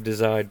costume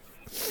design.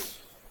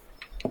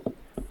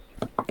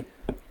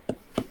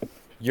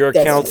 Your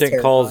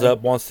accountant calls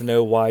up, wants to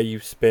know why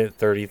you spent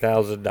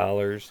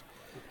 $30,000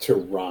 to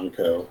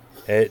Ronco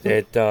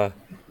at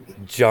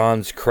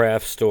John's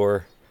craft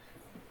store.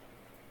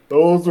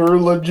 Those are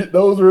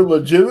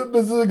legitimate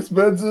business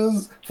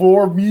expenses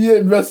for media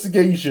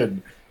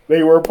investigation.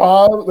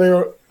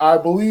 I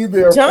believe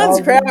they are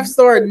John's craft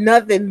store.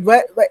 Nothing,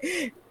 but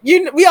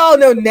we all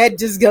know Ned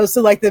just goes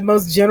to like the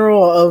most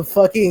general of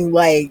fucking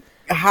like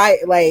high,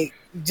 like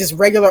just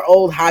regular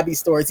old hobby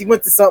stores. He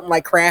went to something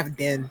like Craft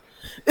Den.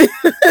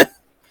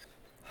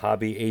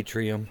 Hobby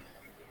Atrium.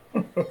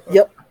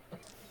 Yep.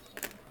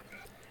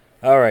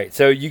 All right,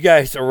 so you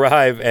guys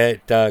arrive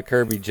at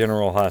Kirby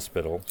General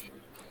Hospital.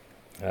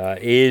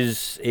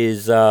 Is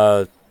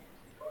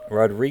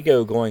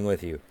Rodrigo going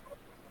with you?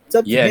 It's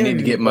up to him. I need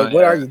to get my.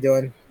 What are you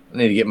doing? I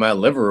need to get my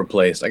liver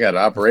replaced. I got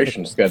an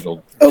operation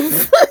scheduled.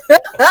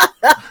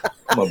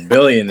 I'm a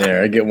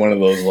billionaire. I get one of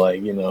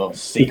those,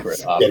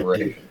 secret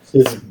operations.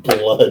 His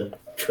blood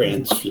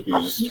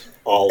transfused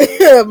all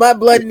My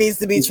blood needs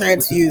to be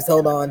transfused.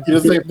 Hold on. You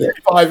just like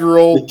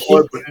 5-year-old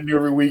blood put in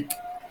every week.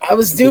 I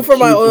was due for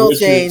my oil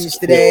change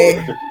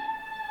today.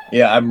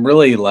 Yeah, I'm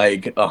really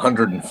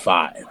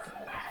 105.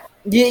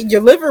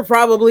 Your liver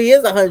probably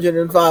is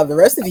 105. The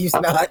rest of you's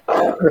not.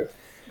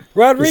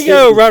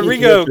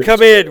 Rodrigo,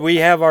 come in. We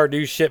have our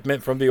new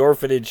shipment from the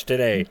orphanage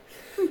today.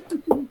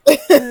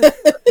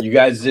 You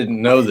guys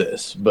didn't know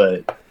this,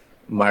 but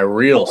my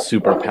real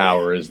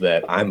superpower is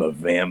that I'm a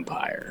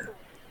vampire.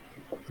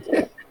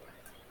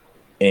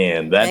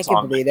 And that's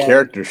on the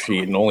character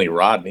sheet, and only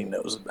Rodney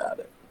knows about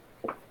it.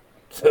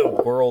 The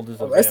world is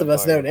a The rest vampire. of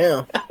us know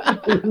now.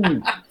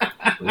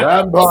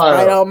 Vampire.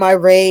 Despite all my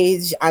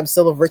rage, I'm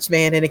still a rich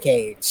man in a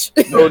cage.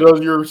 So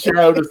does your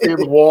shadow to stay on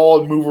the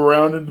wall and move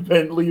around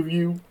independently of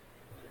you?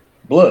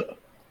 Blood.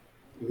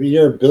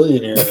 You're a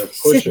billionaire. Of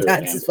course you're a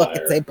Not just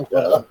fucking say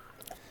vampire.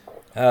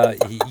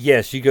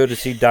 Yes, you go to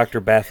see Dr.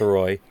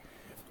 Bathory.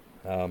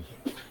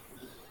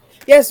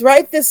 Yes,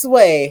 right this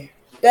way.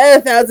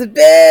 Beth, how's it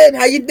been?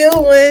 How you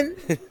doing?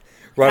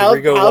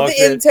 Rodrigo how walks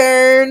the in.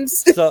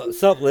 interns?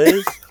 Sup,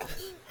 Liz?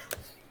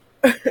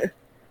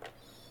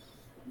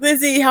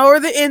 Lizzie, how are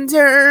the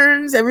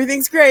interns?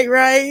 Everything's great,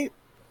 right?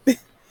 I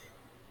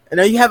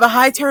know you have a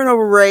high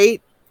turnover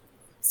rate.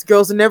 These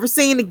girls are never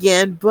seen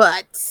again,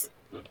 but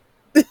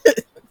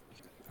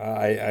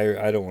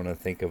I don't want to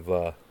think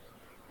of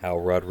how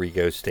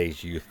Rodrigo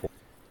stays youthful.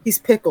 he's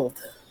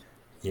pickled.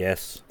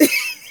 Yes.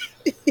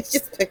 He's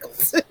just pickled.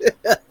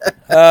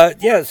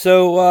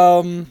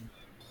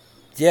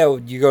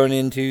 You're going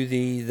into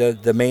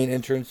the main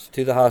entrance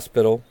to the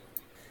hospital.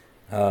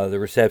 The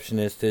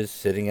receptionist is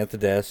sitting at the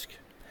desk.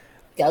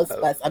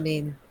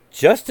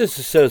 Justice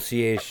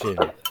Association.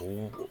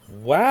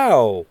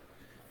 Wow.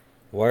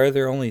 Why are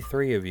there only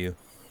 3 of you?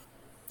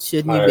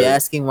 Shouldn't you be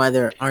asking why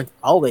there aren't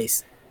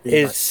always?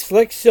 Is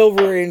Slick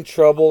Silver in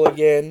trouble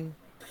again?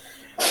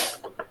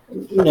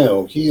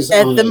 No, he's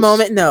At on the his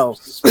moment, no.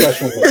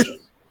 Special mission.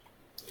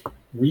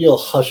 Real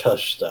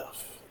hush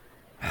stuff.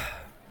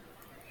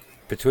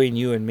 Between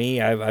you and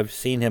me, I've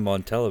seen him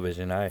on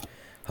television.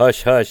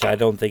 Hush, I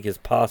don't think it's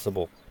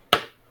possible.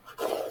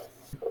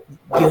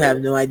 You have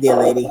no idea,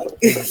 lady.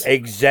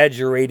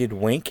 Exaggerated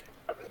wink.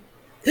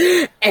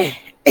 It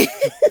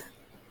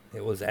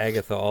was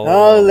Agatha all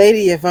Oh, along.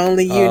 lady, if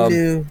only you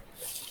knew.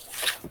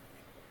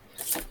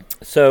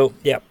 So,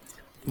 yeah.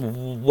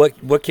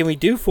 What can we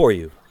do for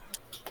you?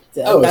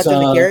 Oh, Dr.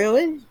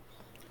 Nicario?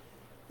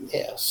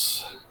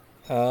 Yes.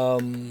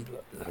 Hold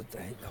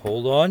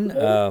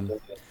on.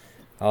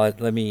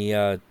 Let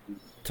me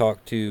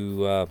talk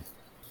to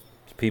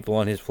people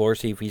on his floor,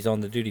 see if he's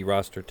on the duty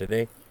roster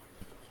today.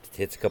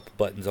 Hits a couple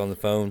buttons on the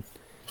phone.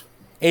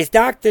 Is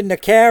Dr.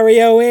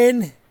 Nicario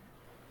in?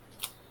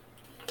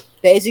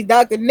 Basic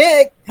Dr.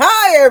 Nick.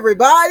 Hi,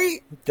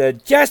 everybody. The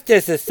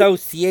Justice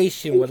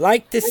would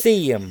like to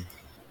see him.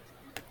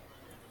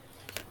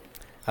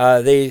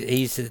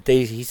 He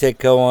said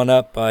go on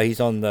up. He's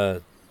on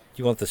the.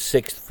 You want the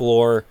 6th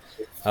floor?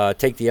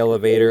 Take the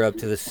elevator up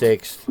to the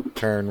 6th.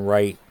 Turn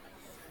right.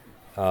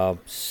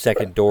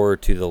 Second door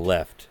to the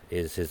left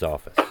is his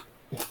office.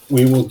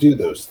 We will do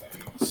those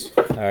things.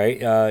 All right.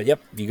 Yep.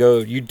 You go.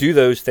 You do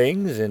those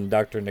things, and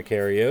Dr.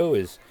 Nicario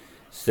is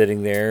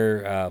sitting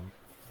there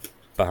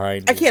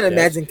behind. I can't desk.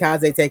 imagine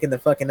Kaze taking the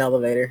fucking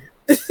elevator.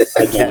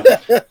 I can't.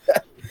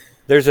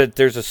 There's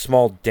a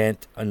small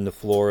dent on the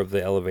floor of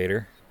the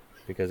elevator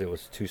because it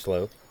was too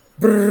slow.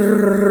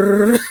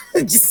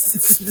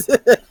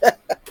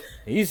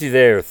 Easy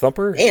there,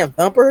 Thumper. Damn,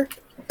 Thumper.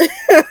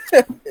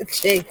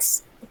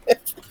 Jinx.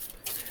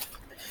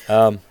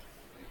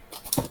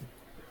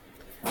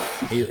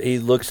 He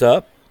looks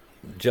up,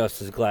 adjusts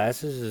his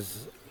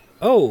glasses.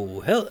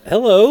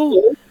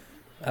 Hello.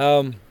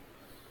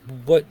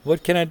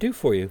 What can I do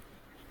for you?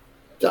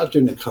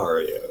 Dr.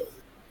 Nicario.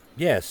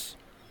 Yes.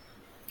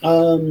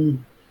 The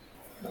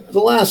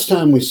last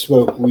time we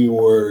spoke, we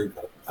were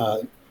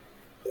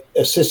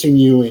assisting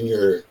you in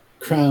your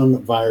crown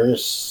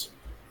virus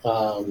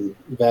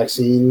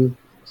vaccine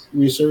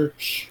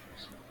research.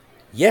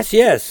 Yes.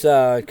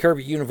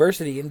 Kirby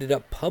University ended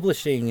up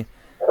publishing,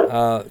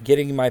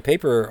 getting my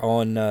paper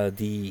on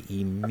the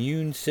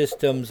immune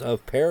systems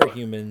of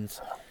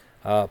parahumans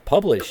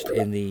published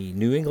in the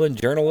New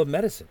England Journal of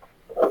Medicine.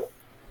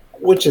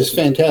 Which is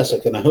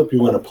fantastic, and I hope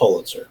you win a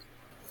Pulitzer.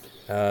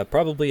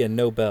 Probably a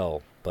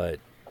Nobel, but...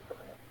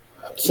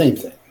 Same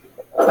thing.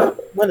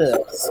 One of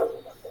those.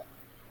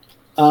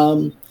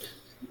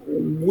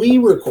 We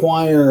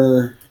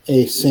require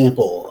a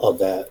sample of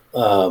that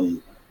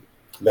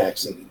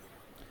vaccine.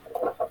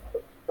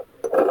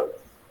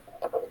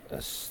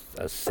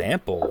 A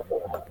sample?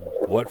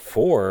 What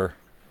for?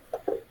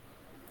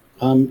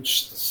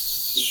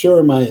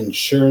 Sure, my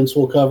insurance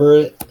will cover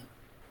it.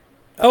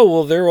 Oh,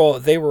 well,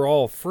 they were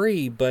all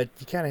free, but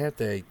you kind of have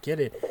to get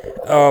it.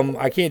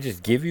 I can't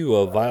just give you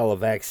a vial of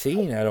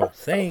vaccine, I don't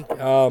think.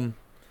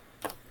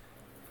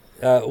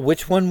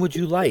 Which one would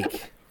you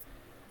like?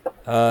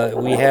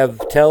 We have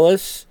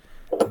Tellus,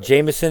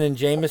 Jameson and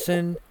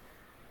Jameson,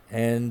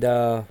 and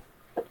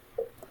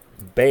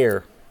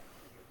Bayer.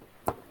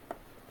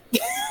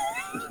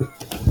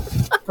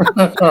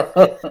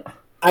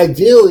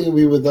 Ideally,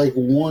 we would like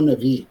one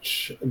of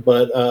each,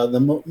 but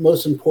the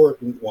most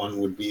important one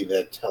would be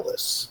the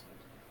Tellus.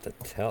 The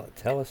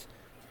Tellus?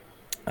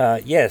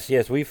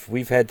 Yes.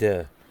 We've had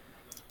to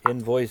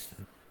invoice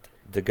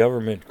the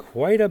government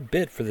quite a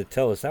bit for the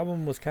Tellus. That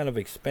one was kind of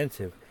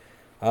expensive,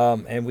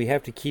 and we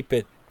have to keep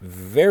it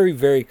very,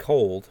 very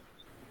cold.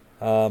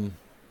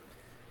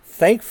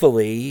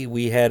 Thankfully,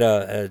 we had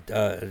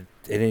an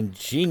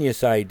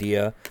ingenious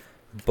idea,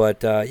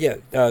 but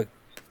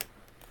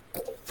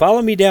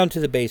follow me down to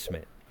the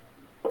basement.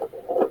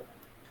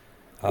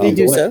 You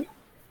do so.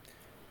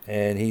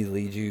 And he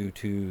leads you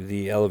to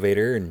the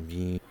elevator,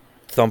 and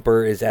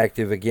Thumper is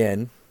active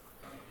again.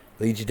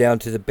 Leads you down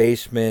to the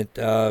basement.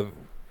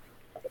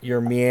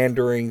 You're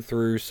meandering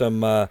through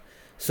some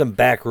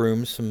back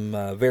rooms, some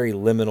very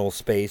liminal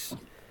space,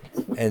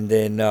 and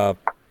then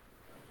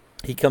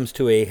he comes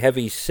to a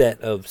heavy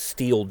set of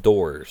steel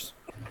doors.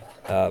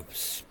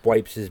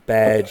 Swipes his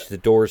badge. The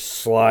doors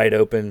slide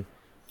open.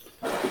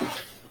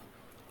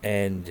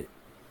 And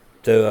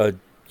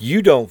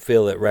you don't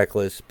feel it,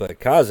 Reckless, but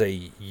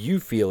Kaze,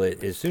 you feel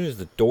it. As soon as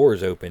the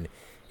doors open,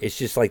 it's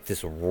just like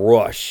this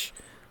rush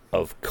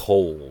of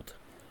cold.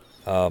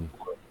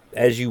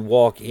 As you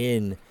walk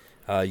in,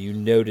 you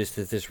notice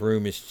that this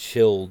room is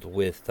chilled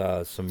with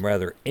some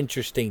rather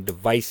interesting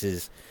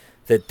devices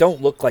that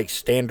don't look like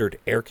standard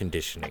air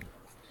conditioning.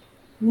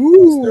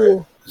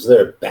 Ooh. Is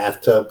there a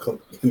bathtub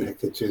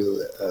connected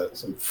to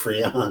some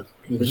Freon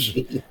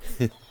machine?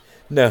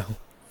 No.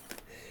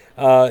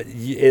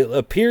 It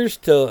appears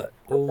to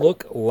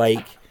look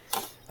like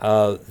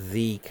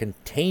the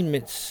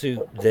containment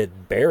suit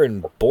that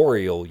Baron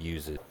Boreal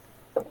uses.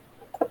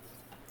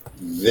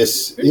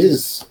 This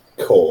is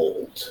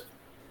cold.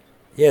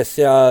 Yes,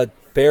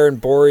 Baron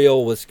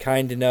Boreal was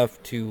kind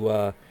enough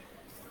to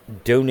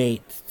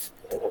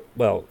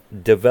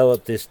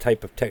develop this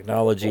type of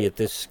technology at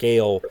this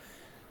scale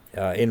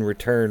in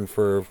return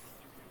for a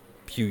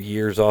few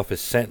years off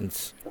his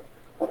sentence.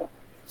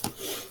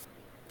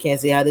 Can't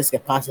see how this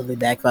could possibly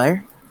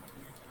backfire.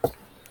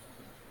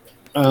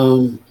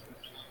 Oh,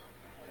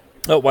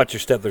 watch your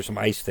step. There's some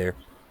ice there.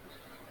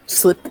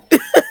 Slip.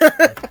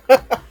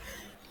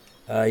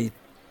 He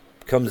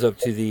comes up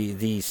to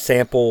the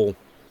sample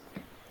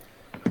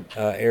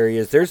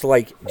areas. There's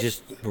like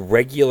just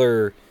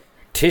regular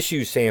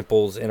tissue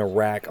samples in a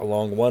rack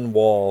along one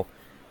wall,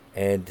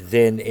 and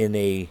then in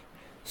a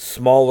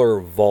smaller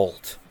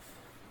vault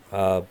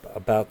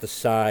about the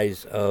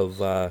size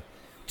of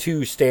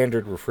two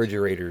standard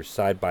refrigerators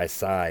side by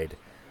side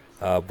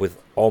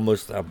with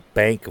almost a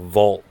bank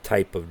vault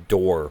type of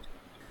door.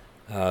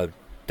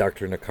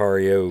 Dr.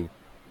 Nicario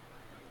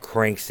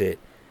cranks it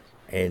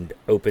and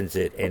opens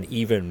it, and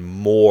even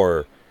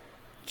more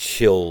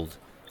chilled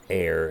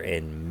air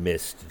and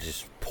mist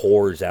just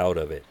pours out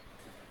of it.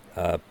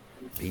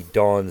 He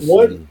dons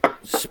some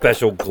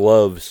special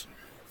gloves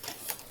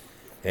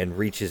and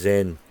reaches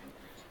in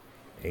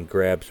and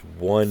grabs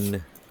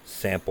one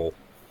sample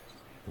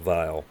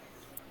vial.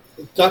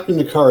 Dr.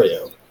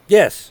 Nicario.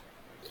 Yes.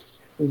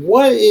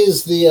 What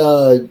is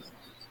the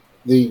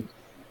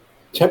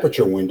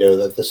temperature window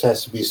that this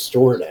has to be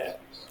stored at?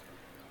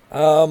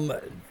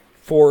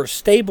 For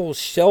stable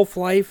shelf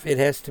life, it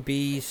has to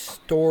be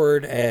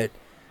stored at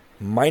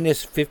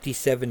minus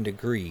 57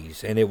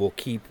 degrees, and it will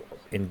keep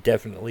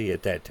indefinitely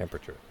at that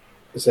temperature.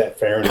 Is that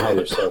Fahrenheit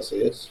or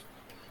Celsius?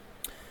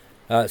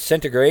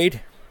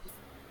 Centigrade.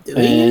 Do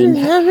we even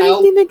have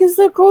anything that gets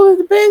that cold at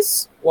the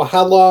base? Well,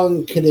 how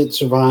long can it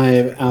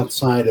survive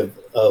outside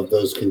of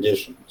those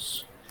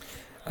conditions?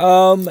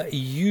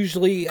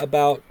 Usually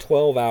about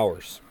 12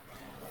 hours.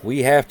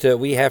 We have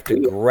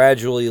to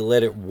gradually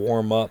let it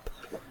warm up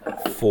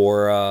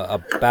for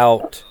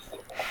about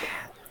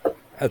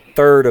a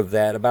third of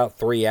that, about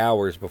 3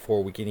 hours,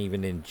 before we can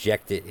even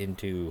inject it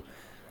into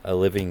a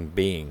living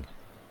being.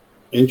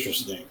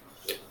 Interesting.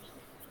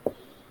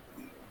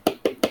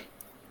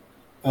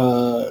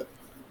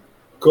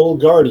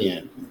 Gold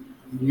Guardian,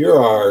 you're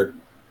our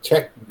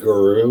tech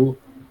guru.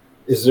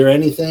 Is there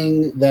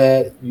anything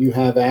that you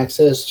have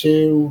access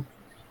to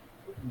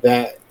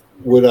that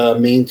would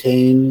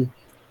maintain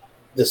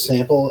the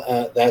sample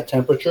at that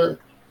temperature?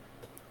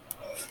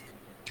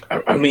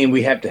 I mean,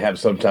 we have to have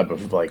some type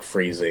of like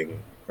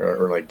freezing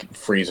or like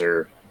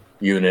freezer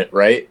unit,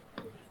 right?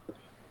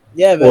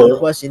 Yeah, but the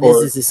question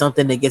is it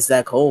something that gets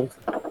that cold?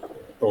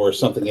 Or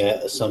something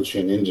at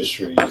Assumption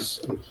Industries.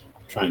 I'm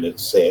trying to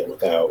say it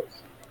without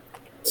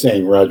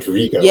saying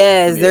Rodrigo.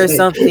 Yeah, is there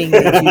something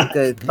that you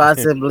could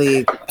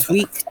possibly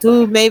tweak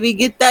to maybe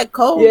get that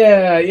cold?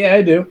 Yeah,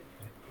 I do.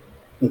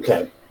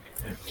 Okay.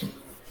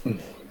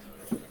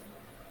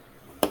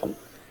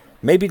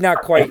 Maybe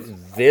not quite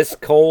this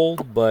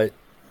cold, but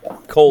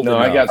cold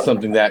enough. I got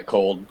something that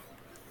cold.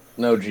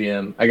 No,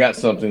 GM. I got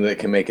something that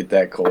can make it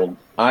that cold.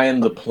 I am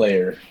the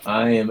player.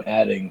 I am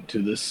adding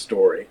to this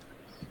story.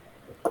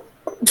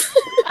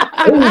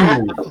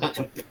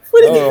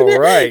 All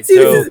right.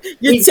 So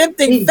you're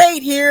tempting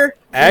fate here.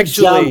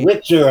 John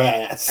whipped your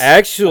ass.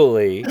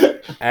 Actually,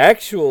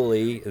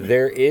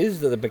 there is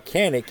the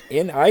mechanic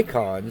in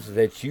Icons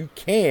that you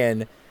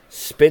can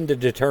spend a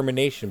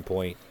determination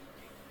point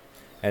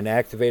and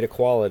activate a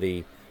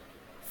quality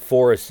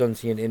for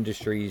Ascension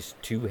Industries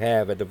to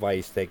have a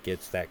device that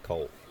gets that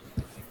cold.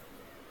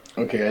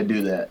 Okay, I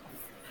do that.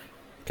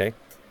 Okay.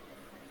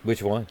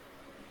 Which one?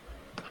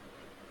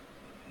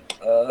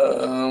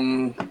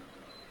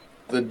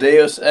 The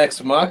Deus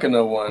Ex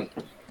Machina one.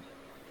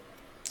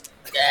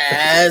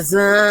 That's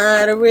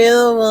not a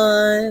real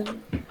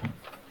one.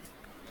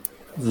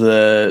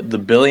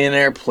 The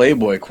billionaire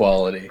playboy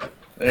quality.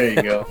 There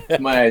you go.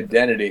 It's my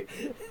identity.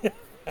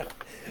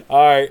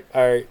 All right.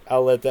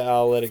 I'll let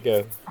it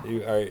go.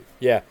 All right.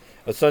 Yeah.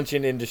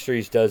 Ascension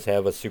Industries does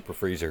have a super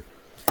freezer.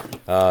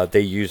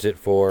 They use it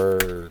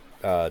for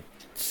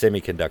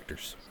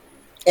semiconductors.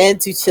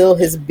 And to chill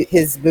his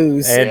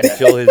booze. And to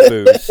chill his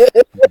booze.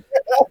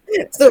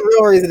 It's the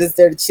real reason it's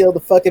there, to chill the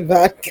fucking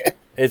vodka.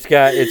 It's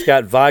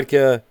got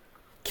vodka,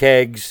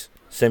 kegs,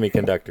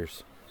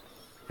 semiconductors.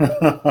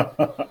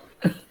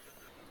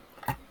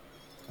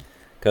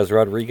 Because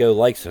Rodrigo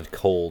likes a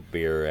cold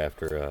beer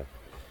after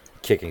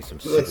kicking some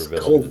super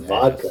villains. Cold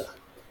vodka.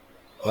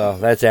 Well,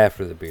 that's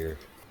after the beer.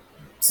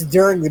 It's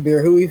during the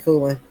beer. Who are you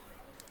fooling?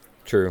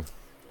 True.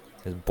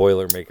 His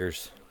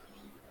Boilermakers.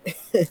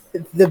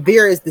 The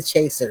beer is the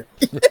chaser.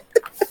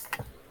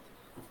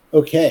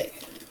 Okay.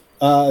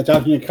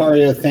 Dr.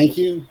 Nicario, thank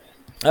you.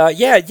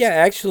 Yeah.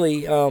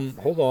 Actually,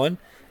 hold on.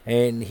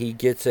 And he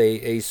gets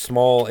a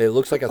small, it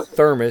looks like a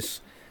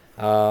thermos,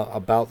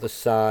 about the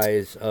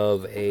size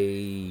of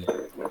a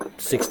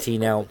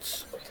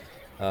 16-ounce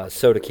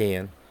soda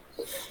can.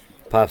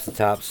 Pops the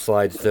top,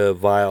 slides the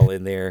vial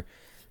in there.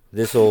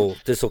 This'll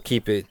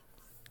keep it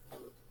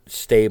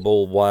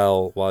stable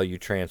while you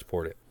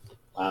transport it.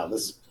 Wow,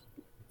 this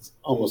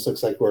almost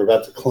looks like we're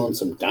about to clone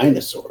some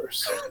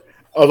dinosaurs.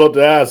 I was about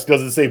to ask,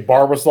 does it say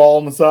Barbasol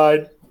on the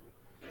side?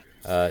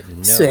 No.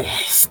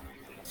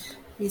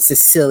 It's a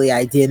silly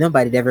idea.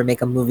 Nobody'd ever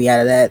make a movie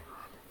out of that.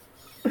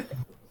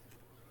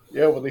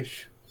 Yeah, what they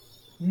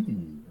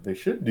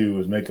should do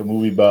is make a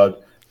movie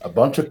about a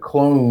bunch of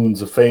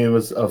clones of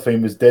famous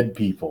dead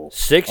people.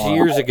 6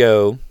 years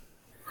ago,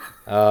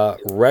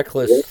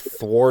 Reckless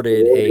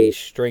thwarted a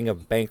string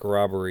of bank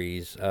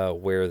robberies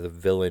where the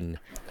villain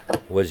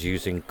was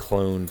using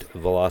cloned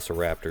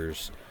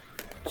velociraptors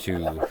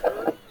to...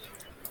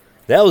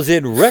 That was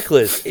in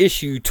Reckless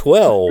issue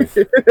 12.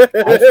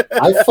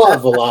 I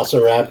fought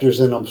velociraptors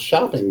in a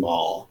shopping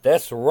mall.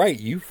 That's right.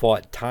 You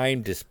fought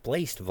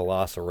time-displaced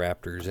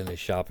velociraptors in a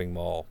shopping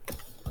mall.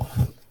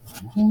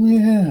 Oh,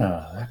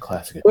 yeah. That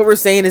classic. What we're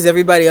saying is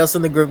everybody else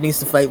in the group needs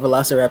to fight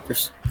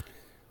velociraptors.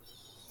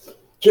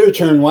 your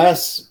turn,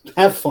 Wes.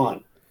 Have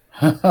fun.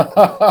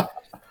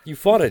 You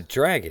fought a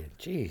dragon.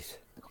 Jeez.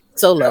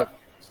 Solo.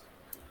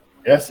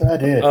 Yes, I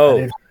did. Oh,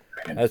 I did.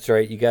 that's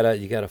right. You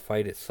gotta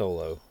fight it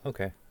solo.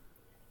 Okay,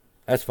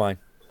 that's fine.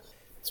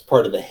 It's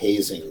part of the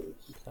hazing.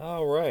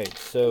 All right.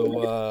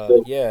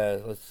 So yeah,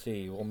 let's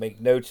see. We'll make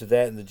notes of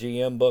that in the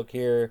GM book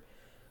here.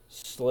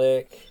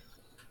 Slick,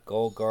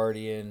 Gold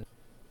Guardian.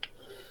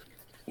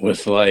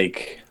 With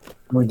like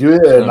Can we do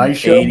a nice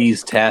show?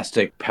 80s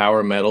tastic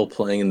power metal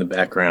playing in the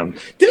background.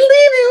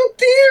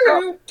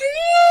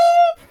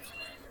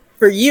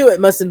 For you, it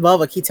must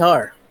involve a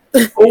guitar.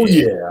 Oh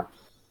yeah.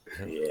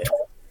 Yeah.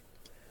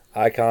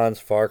 Icons,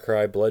 Far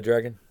Cry, Blood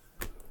Dragon.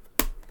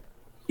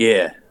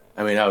 Yeah.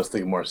 I mean, I was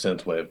thinking more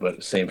Synthwave,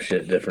 but same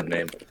shit, different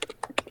name.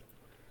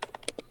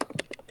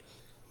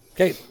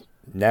 Okay.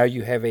 Now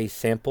you have a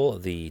sample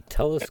of the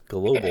TELUS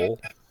Global.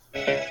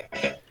 The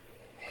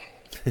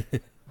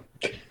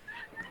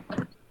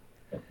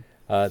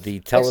TELUS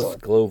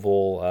Excellent.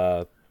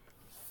 Global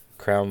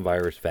Crown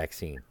Virus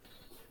Vaccine.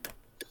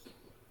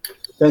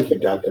 Thank you,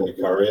 Dr.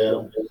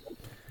 Nicario.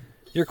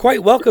 You're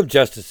quite welcome,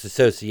 Justice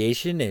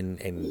Association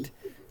and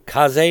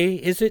Kaze,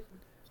 is it?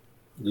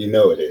 You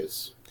know it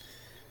is.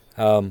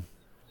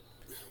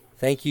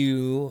 Thank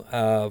you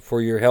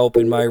for your help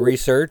in my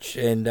research,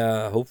 and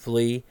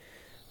hopefully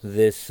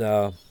this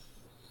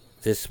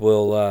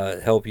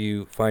will help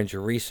you find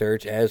your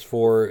research. As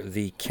for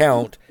the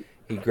Count,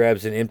 he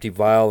grabs an empty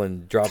vial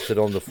and drops it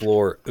on the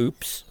floor.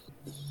 Oops.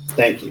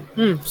 Thank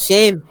you.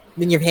 Shame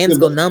when your hands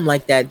go numb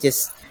like that.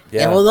 Just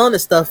Yeah. can't hold on to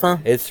stuff, huh?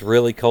 It's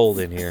really cold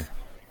in here.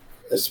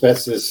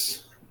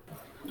 Asbestos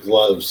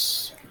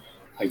gloves.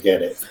 I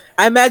get it.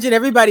 I imagine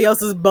everybody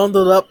else is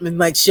bundled up and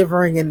like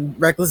shivering, and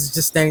Reckless is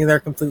just standing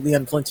there completely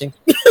unflinching.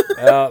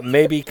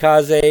 Maybe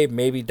Kaze,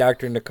 maybe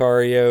Dr.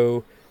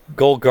 Nicario.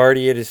 Gold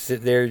Guardian is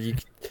sitting there.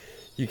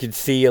 You can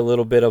see a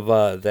little bit of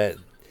that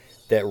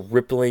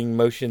rippling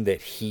motion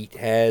that heat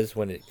has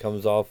when it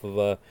comes off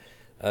of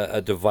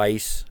a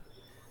device,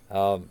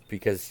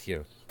 because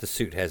the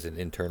suit has an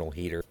internal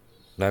heater,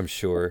 and I'm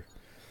sure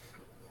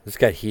it's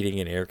got heating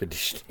and air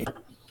conditioning.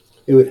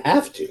 It would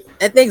have to.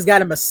 That thing's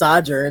got a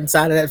massager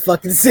inside of that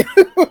fucking suit.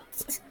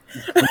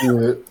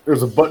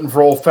 There's a button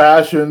for old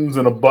fashions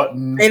and a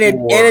button and a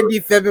for...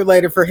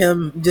 defibrillator for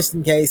him, just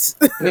in case.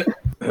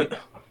 A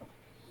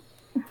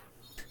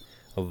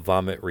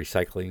vomit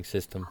recycling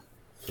system.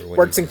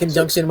 Works in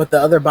conjunction with the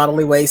other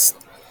bodily waste.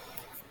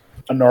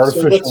 an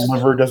artificial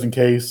liver just in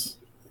case.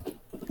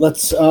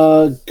 Let's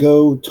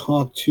go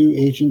talk to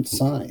Agent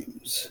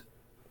Symes.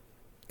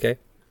 Okay.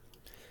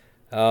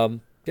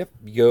 Yep.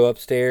 You go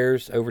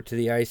upstairs over to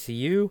the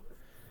ICU.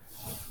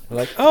 They're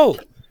like, oh,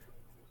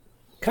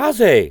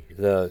 Kaze,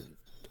 the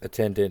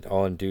attendant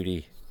on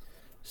duty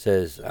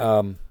says,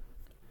 are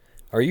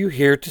you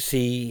here to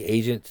see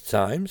Agent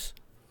Symes?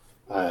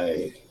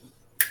 That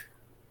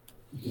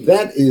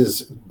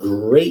is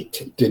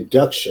great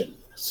deduction,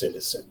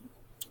 citizen.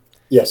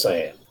 Yes, I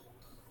am.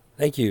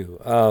 Thank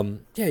you.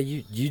 Yeah,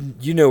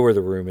 you know where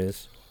the room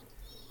is.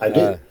 I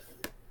do.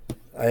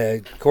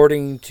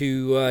 According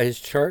to his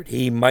chart,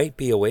 he might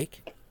be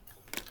awake.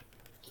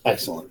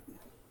 Excellent.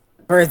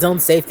 For his own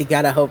safety,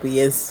 gotta hope he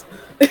is.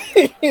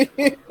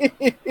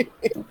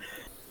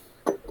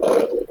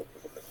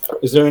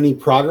 Is there any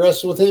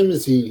progress with him?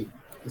 Is he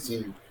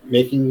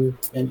making?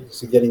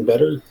 Is he getting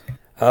better?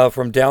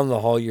 From down the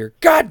hall, you're,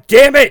 God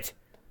damn it!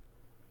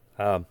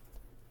 What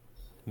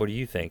do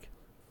you think?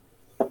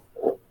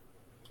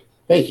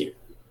 Thank you.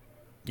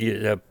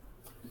 A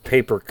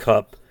paper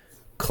cup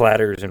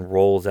clatters and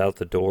rolls out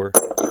the door.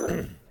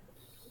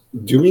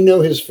 Do we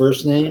know his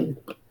first name?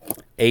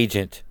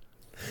 Agent.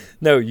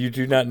 No, you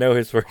do not know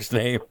his first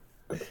name.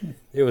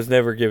 It was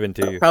never given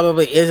to you.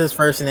 Probably is his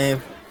first name.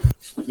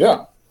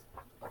 Yeah.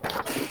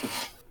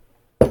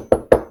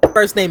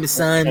 First name is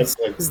Symes.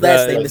 His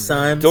last name is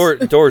Symes.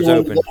 Door's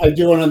open. I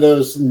do one of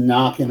those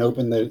knock and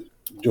open the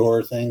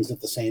door things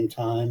at the same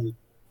time.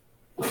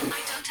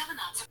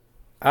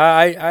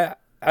 I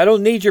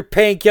don't need your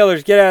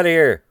painkillers. Get out of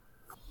here.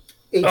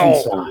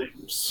 Agent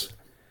Symes.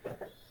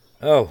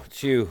 Oh,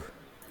 it's you.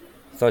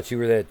 Thought you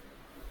were that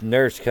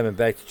nurse coming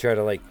back to try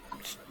to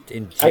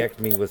inject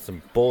me with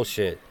some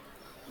bullshit.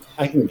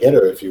 I can get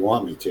her if you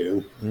want me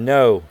to.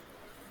 No.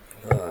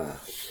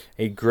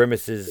 He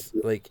grimaces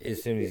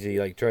as soon as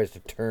he tries to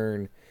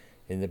turn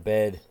in the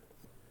bed.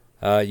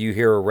 You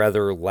hear a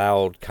rather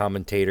loud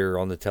commentator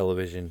on the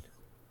television.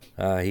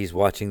 He's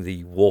watching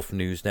the Wolf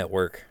News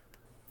Network.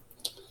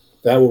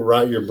 That will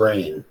rot your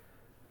brain.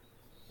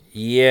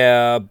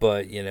 Yeah,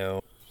 but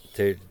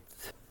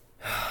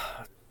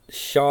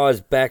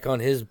Shaw's back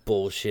on his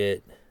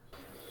bullshit.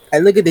 I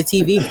look at the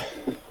TV.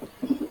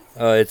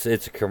 It's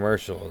a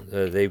commercial.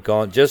 They've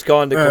gone to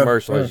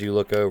commercial as you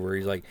look over.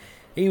 He's like,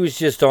 he was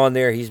just on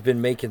there. He's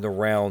been making the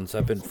rounds.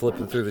 I've been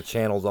flipping through the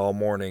channels all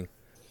morning.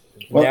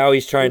 Well, now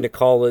he's trying to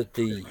call it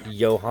the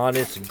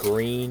Johannes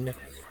Green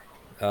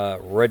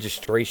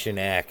Registration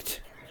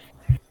Act.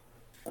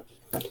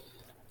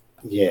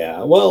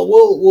 Yeah,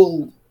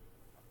 well,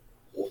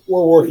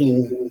 we're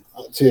working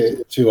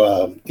to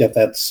get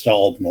that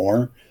stalled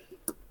more.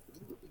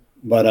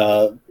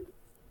 But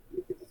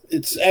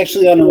it's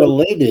actually on a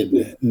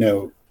related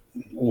note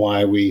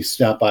why we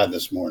stopped by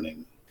this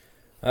morning.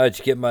 Did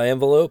you get my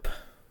envelope?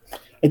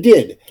 I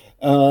did.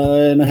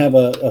 And I have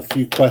a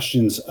few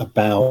questions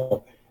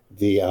about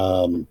the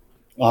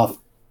off.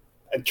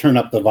 I turn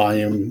up the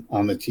volume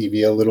on the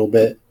TV a little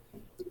bit.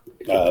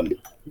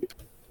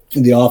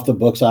 The off the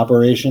books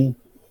operation.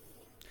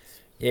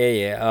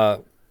 Yeah.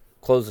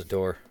 Close the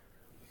door.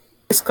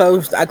 It's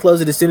closed. I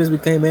closed it as soon as we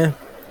came in.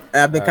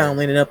 I've been kind of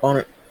leaning up on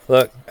it.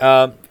 Look,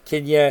 can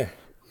you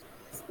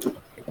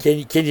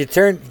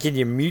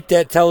mute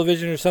that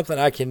television or something?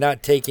 I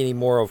cannot take any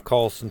more of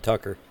Carlson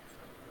Tucker.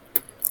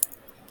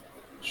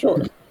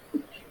 Sure.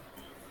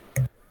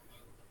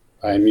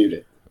 I mute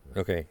it.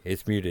 Okay,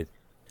 it's muted.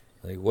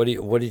 Like, what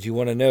did you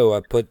want to know?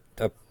 I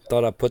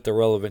thought I put the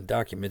relevant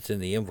documents in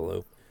the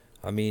envelope.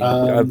 I mean,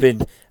 I've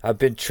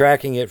been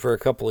tracking it for a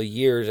couple of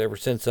years ever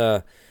since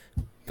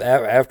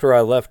after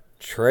I left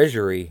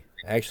Treasury.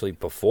 Actually,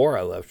 before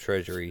I left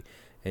Treasury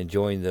and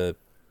joined the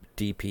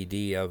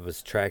DPD, I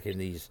was tracking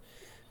these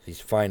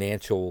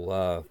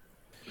financial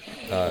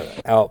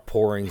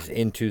outpourings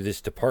into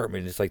this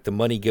department. It's like the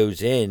money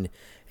goes in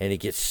and it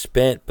gets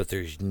spent, but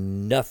there's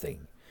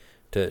nothing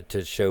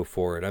to show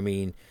for it. I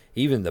mean,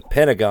 even the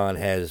Pentagon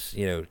has,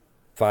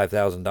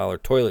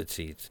 $5,000 toilet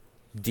seats.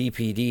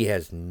 DPD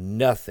has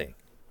nothing.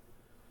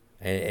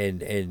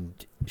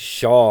 And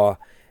Shaw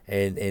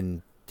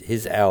and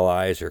his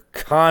allies are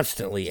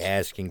constantly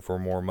asking for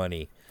more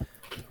money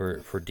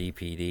for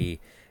DPD.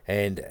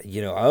 And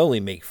I only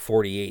make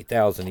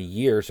 $48,000 a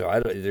year,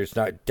 so there's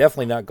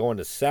definitely not going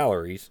to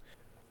salaries.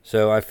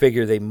 So I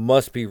figure they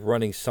must be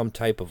running some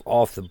type of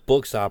off the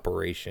books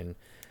operation.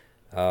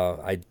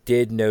 I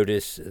did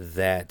notice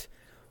that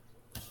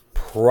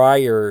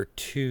prior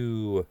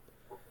to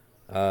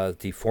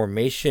the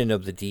formation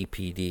of the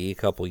DPD a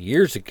couple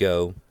years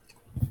ago,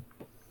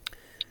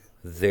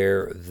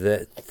 there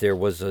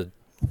was a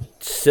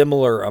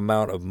similar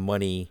amount of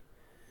money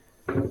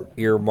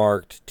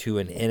earmarked to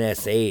an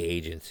NSA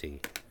agency.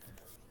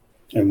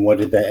 And what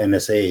did that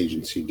NSA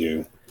agency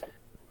do?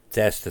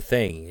 That's the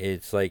thing.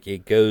 It's like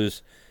it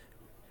goes.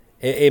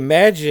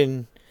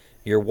 Imagine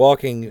you're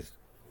walking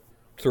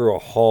through a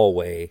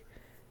hallway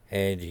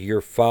and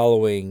you're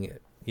following,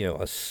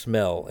 a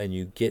smell, and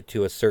you get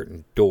to a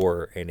certain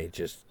door and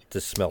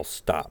the smell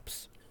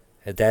stops.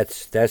 And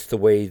that's the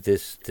way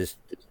this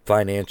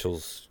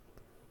financials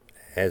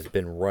has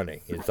been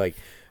running. It's like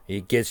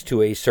it gets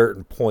to a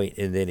certain point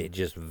and then it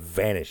just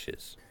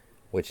vanishes,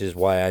 which is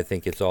why I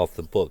think it's off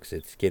the books.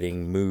 It's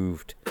getting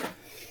moved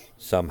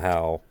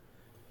somehow.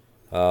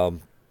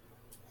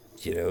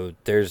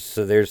 There's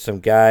some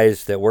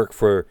guys that work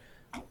for,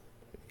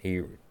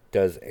 he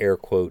does air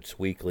quotes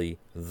weekly,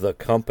 the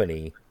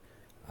company,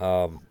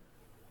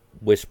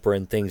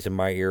 whispering things in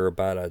my ear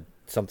about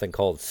something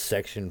called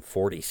Section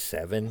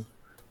 47,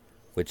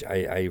 which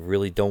I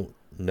really don't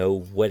know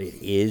what it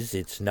is.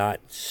 It's not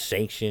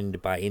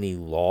sanctioned by any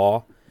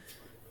law.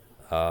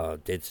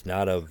 It's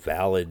not a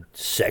valid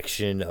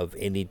section of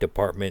any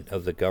department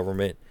of the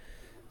government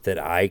that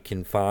I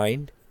can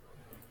find.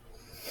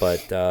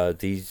 But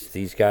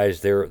these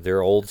guys,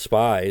 they're old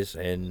spies,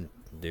 and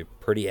they're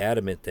pretty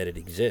adamant that it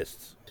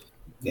exists.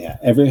 Yeah.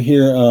 Ever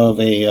hear of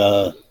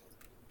an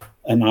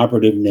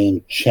operative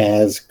named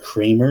Chaz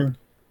Kramer?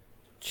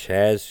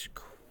 Chaz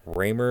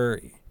Kramer?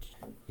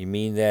 You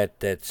mean that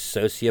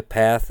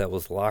sociopath that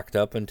was locked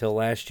up until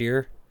last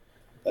year?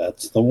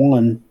 That's the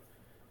one.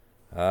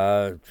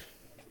 I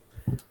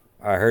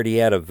heard he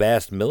had a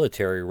vast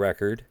military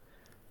record.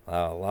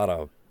 A lot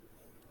of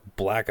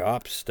black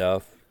ops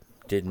stuff.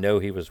 Didn't know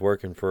he was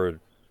working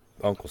for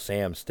Uncle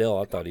Sam still.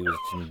 I thought he was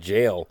in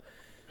jail.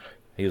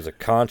 He was a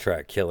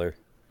contract killer.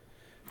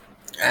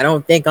 I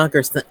don't think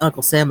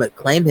Uncle Sam would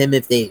claim him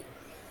if they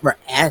were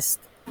asked.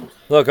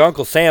 Look,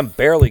 Uncle Sam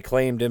barely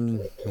claimed him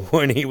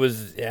when he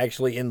was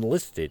actually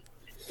enlisted.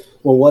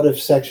 Well, what if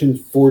Section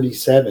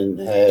 47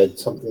 had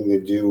something to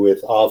do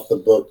with off the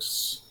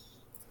books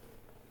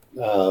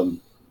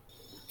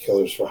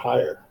killers for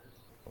hire?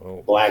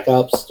 Oh. Black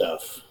ops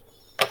stuff.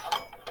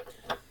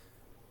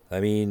 I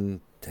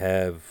mean,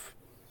 have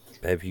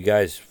you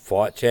guys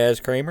fought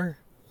Chaz Kramer?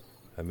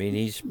 I mean,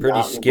 he's pretty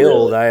Not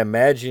skilled. really. I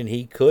imagine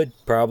he could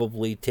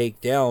probably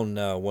take down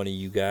one of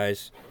you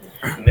guys.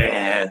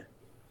 Nah,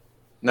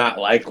 not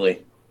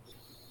likely.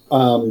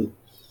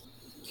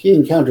 He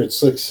encountered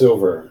Slick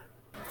Silver.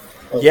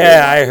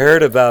 Yeah, I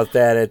heard about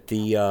that at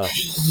the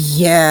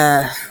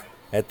Yeah.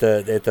 at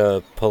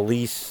the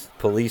police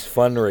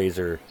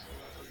fundraiser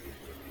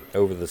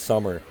over the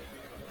summer.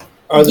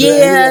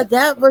 Yeah,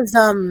 that was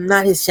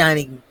not his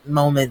shining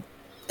moment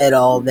at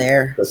all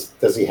there.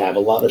 Does he have a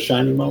lot of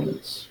shining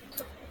moments?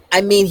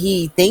 I mean,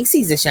 he thinks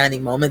he's a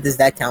shining moment. Does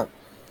that count?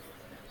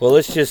 Well,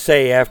 let's just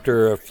say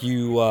after a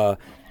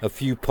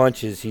few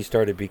punches, he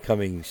started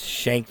becoming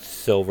shanked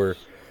silver.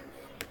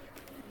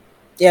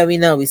 Yeah, we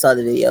know. We saw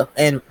the video,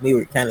 and we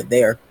were kind of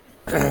there.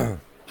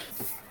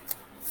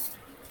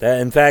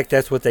 In fact,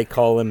 that's what they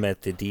call him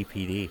at the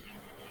DPD.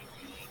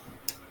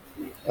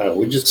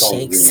 We just call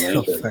him Jake Green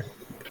Lantern. Silver.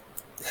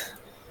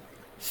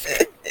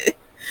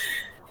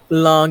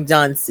 Long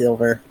John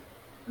Silver.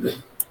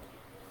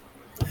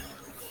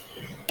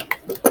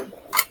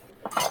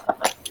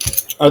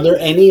 Are there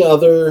any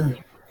other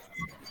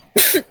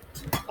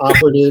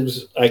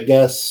operatives, I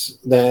guess,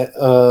 that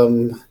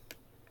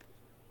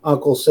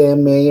Uncle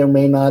Sam may or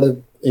may not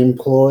have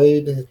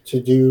employed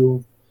to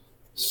do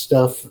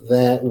stuff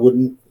that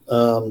wouldn't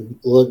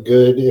look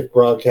good if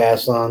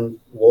broadcast on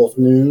Wolf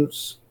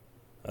News?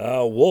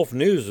 Wolf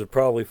News would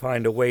probably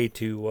find a way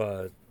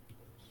to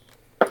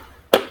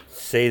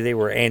say they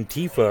were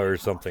Antifa or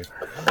something.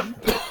 Kind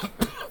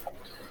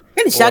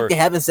of shocked they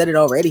haven't said it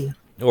already.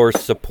 Or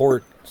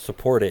support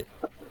it.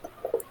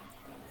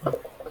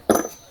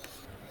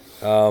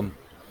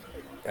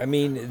 I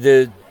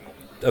mean,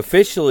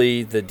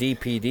 officially the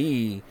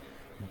DPD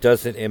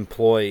doesn't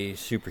employ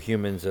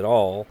superhumans at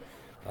all,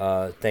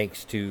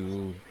 thanks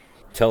to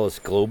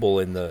Telus Global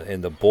and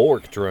the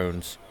Bulwark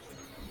drones.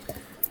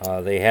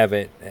 They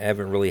haven't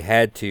really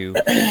had to.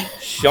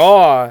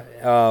 Shaw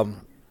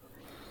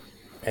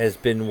has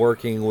been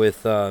working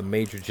with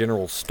Major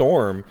General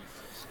Storm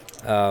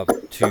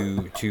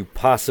to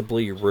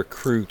possibly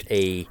recruit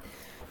a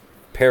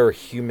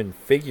parahuman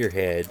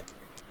figurehead.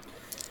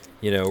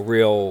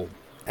 Real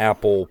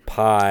apple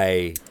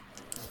pie.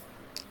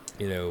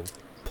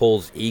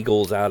 Pulls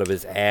eagles out of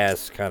his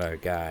ass kind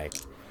of guy.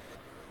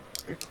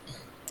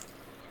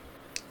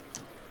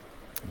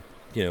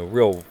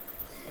 Real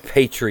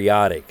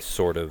patriotic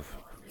sort of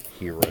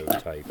hero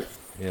type.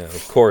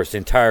 Of course,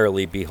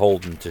 entirely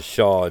beholden to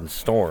Shaw and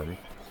Storm.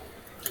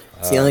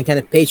 It's the only kind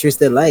of patriots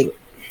they like.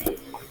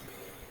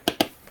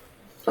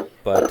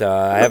 But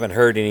I haven't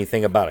heard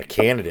anything about a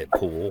candidate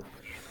pool.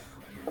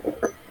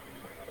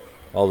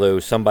 Although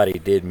somebody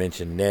did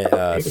mention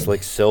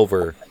Slick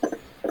Silver.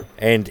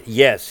 And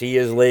yes, he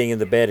is laying in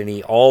the bed and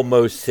he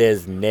almost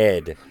says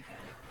Ned.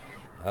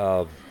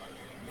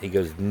 He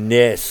goes,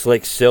 Ned,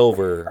 Slick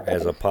Silver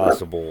as a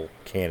possible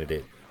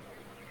candidate.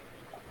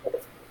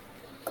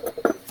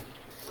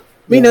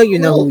 We know you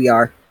know who we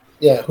are.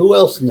 Yeah, who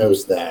else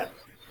knows that?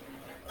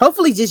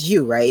 Hopefully just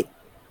you, right?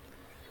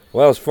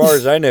 Well, as far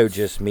as I know,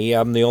 just me.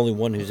 I'm the only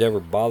one who's ever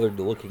bothered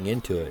looking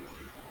into it.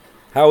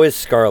 How is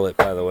Scarlet,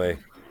 by the way?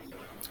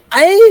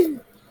 I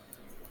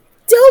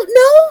don't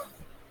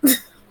know.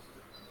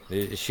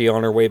 Is she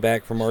on her way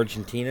back from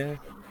Argentina?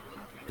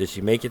 Did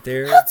she make it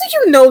there? How do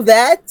you know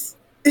that?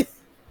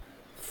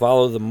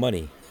 Follow the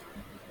money.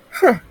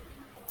 Huh.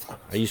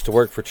 I used to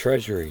work for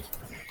Treasury.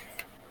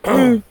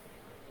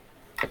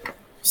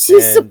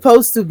 She's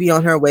supposed to be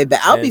on her way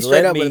back. I'll be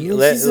straight up with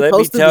you. She's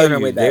supposed to be on her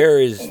way back.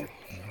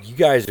 You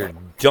guys are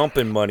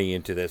dumping money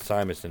into that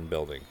Simonson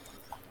building.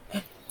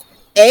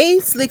 A,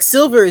 Slick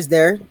Silver is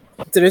there,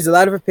 so there's a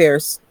lot of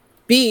repairs.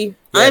 B, yes.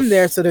 I'm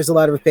there, so there's a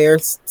lot of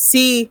repairs.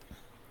 C,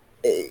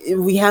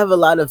 we have a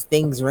lot of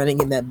things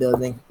running in that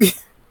building.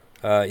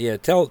 Yeah,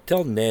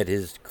 tell Ned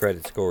his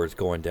credit score is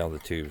going down the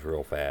tubes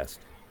real fast.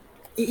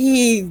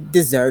 He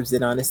deserves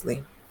it,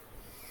 honestly.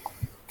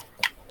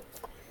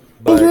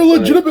 Those are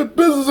legitimate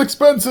business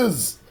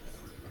expenses.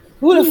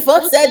 Who the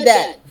fuck said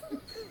that?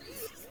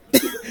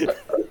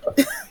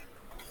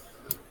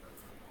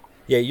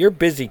 Yeah, you're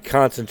busy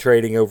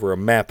concentrating over a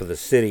map of the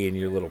city in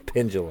your little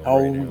pendulum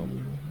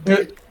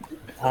right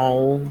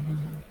now.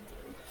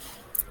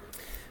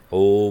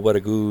 Oh, what a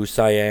goose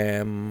I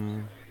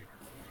am.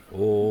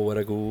 Oh, what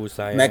a goose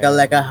I am. Mecca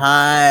like a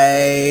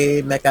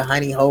high, Mecca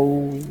honey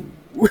ho.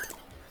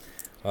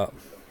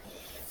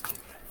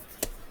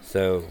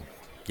 So,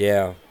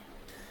 yeah.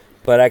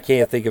 But I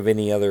can't think of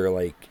any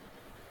other,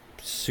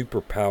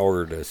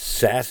 super-powered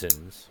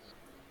assassins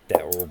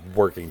that were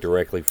working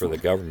directly for the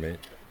government.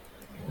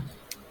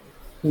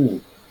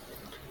 I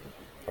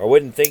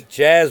wouldn't think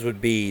Chaz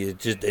would be.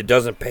 It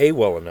doesn't pay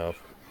well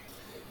enough.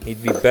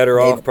 He'd be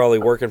better off probably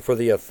working for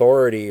the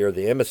Authority or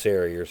the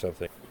Emissary or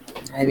something.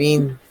 I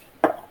mean,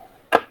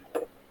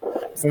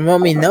 from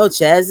what we know,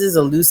 Chaz is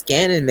a loose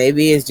cannon.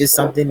 Maybe it's just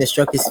something that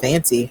struck his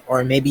fancy,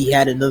 or maybe he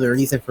had another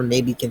reason for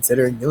maybe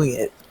considering doing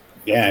it.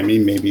 Yeah, I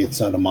mean, maybe it's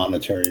not a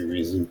monetary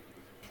reason.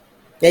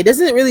 Yeah, it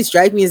doesn't really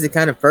strike me as the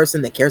kind of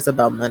person that cares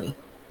about money.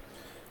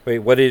 Wait,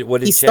 what did he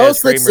Chaz stole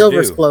Slick Kramer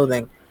Silver's do?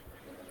 clothing?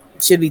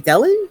 Should we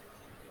tell him?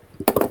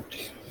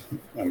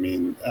 I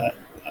mean,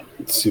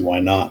 let's see why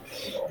not.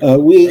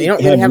 We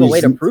don't really have a way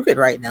to prove it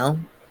right now.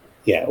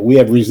 Yeah, we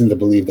have reason to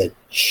believe that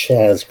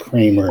Chaz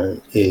Kramer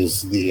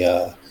is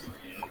the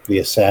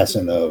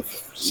assassin of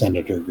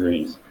Senator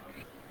Green.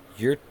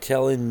 You're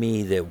telling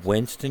me that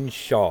Winston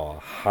Shaw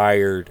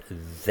hired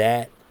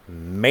that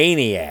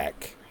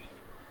maniac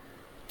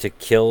to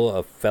kill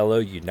a fellow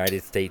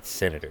United States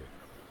senator?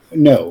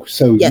 No.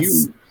 So yes.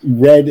 You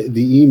read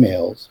the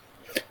emails,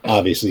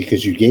 obviously,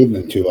 because you gave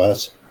them to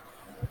us.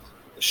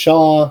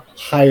 Shaw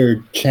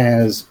hired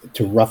Chaz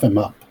to rough him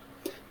up,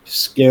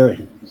 scare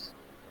him,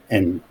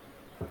 and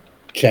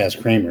Chaz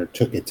Kramer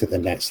took it to the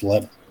next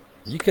level.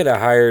 You could have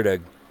hired a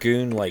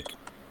goon like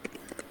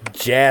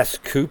Jas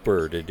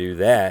Cooper to do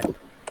that.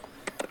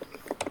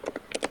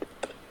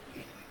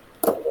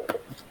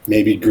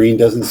 Maybe green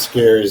doesn't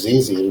scare as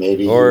easy.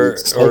 Maybe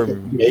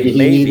he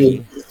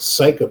needed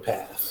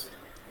psychopath.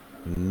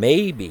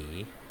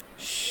 Maybe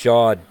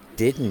Shaw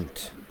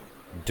didn't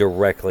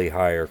directly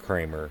hire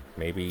Kramer.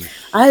 Maybe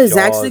I was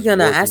actually going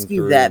to ask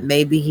you that.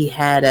 Maybe he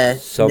had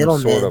some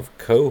sort of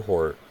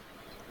cohort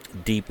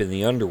deep in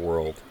the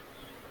underworld.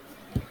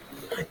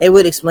 It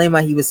would explain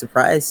why he was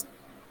surprised.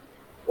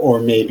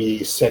 Or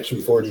maybe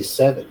Section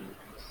 47.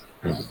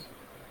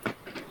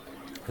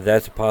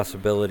 That's a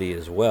possibility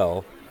as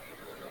well.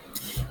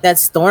 That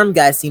Storm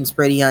guy seems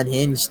pretty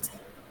unhinged.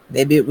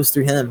 Maybe it was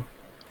through him.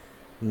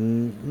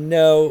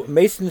 No,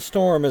 Mason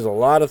Storm is a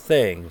lot of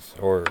things.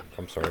 Or,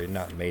 I'm sorry,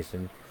 not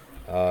Mason.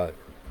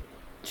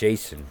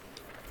 Jason.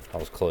 I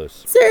was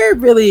close. Is there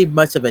really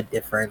much of a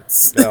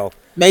difference? Well,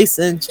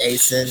 Mason,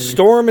 Jason.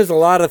 Storm is a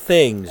lot of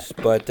things,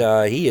 but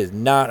he is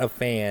not a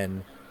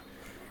fan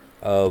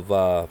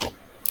of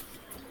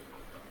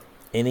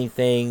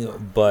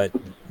anything but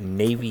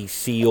Navy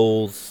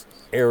SEALs,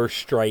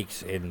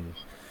 airstrikes, and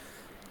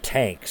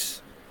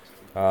tanks.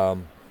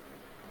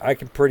 I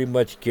can pretty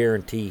much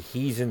guarantee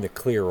he's in the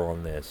clear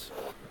on this.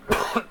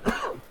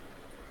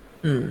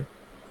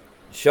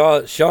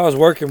 Shaw's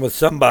working with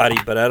somebody,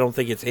 but I don't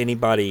think it's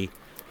anybody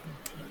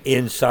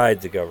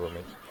inside the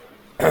government.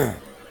 I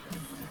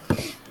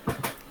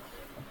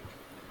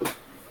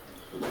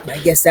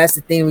guess that's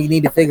the thing we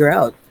need to figure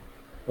out.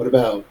 What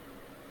about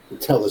the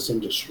Tellus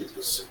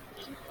Industries?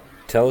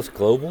 Tellus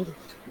Global?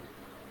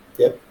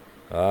 Yep.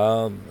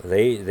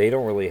 They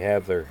don't really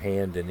have their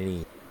hand in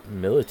any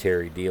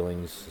military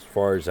dealings, as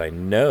far as I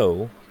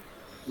know.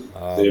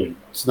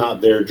 It's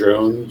not their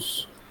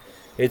drones.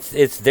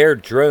 It's their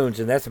drones,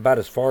 and that's about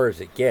as far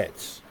as it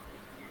gets.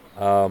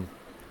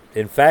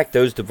 In fact,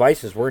 those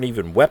devices weren't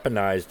even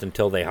weaponized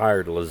until they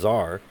hired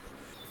Lazar.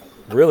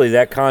 Really,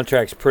 that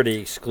contract's pretty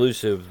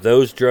exclusive.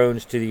 Those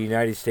drones to the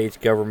United States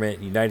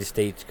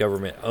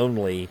government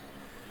only,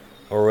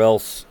 or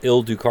else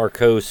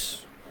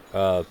Il-Ducarcos,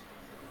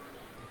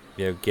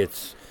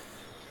 gets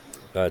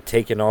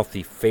taken off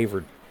the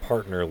favored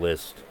partner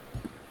list.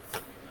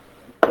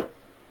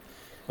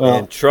 Well,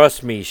 and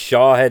trust me,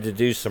 Shaw had to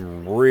do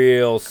some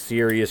real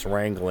serious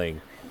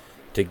wrangling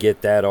to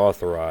get that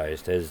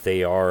authorized, as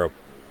they are a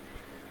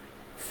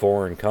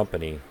foreign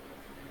company,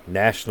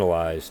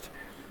 nationalized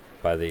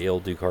by the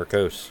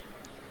Il-Ducarcos.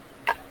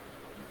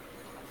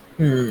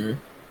 Boeing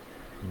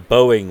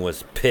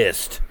was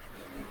pissed.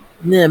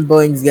 Yeah,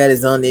 Boeing's got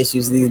his own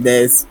issues these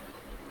days.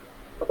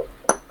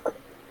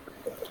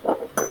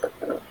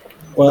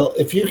 Well,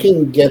 if you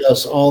can get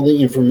us all the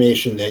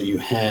information that you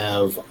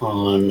have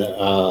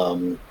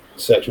on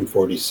Section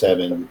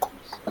 47,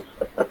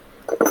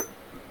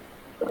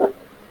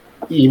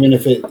 even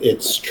if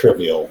it's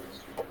trivial,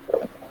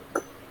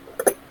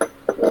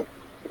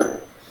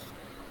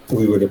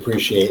 we would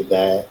appreciate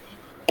that.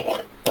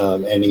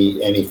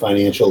 Any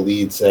financial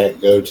leads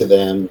that go to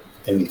them,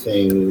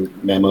 anything,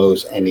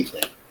 memos,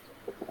 anything.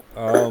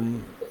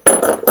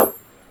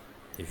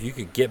 If you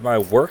could get my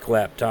work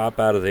laptop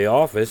out of the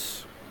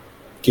office.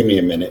 Give me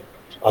a minute.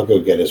 I'll go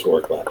get his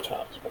work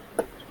laptop.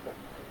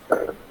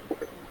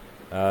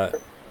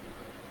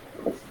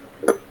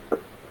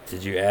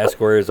 Did you ask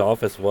where his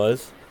office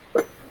was?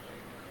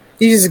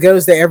 He just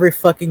goes to every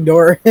fucking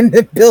door in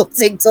the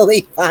building till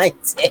he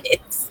finds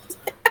it.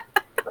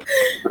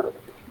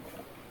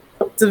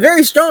 It's a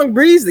very strong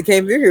breeze that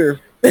came through here.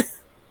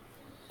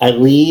 I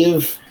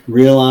leave,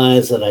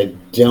 realize that I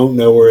don't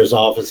know where his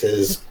office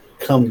is,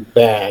 come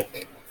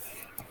back.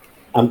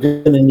 I'm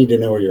going to need to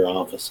know where your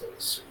office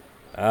is.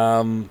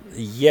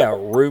 Yeah,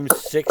 room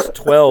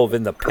 612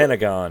 in the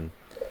Pentagon.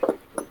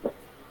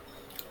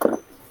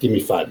 Give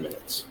me 5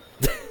 minutes.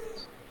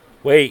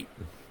 Wait.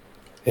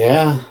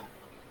 Yeah?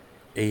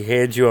 He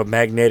hands you a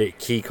magnetic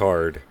key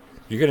card.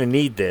 You're going to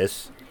need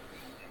this.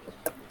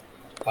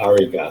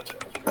 Arigato.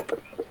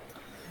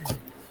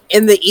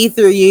 In the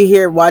ether, you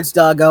hear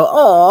Watchdog go,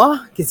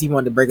 "Aw," because he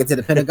wanted to break into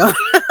the Pentagon.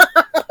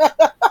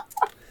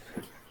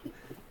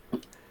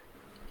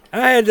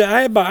 I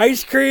had my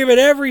ice cream and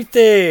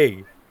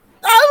everything.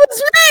 I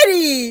was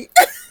ready.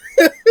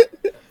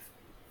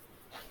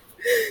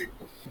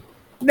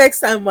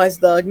 Next time,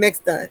 Watchdog.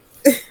 Next time.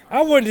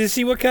 I wanted to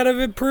see what kind of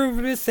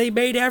improvements they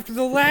made after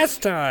the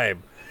last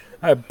time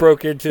I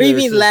broke into. What do you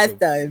mean last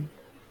time?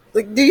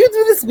 Like, do you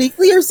do this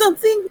weekly or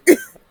something?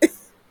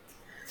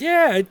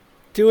 Yeah, I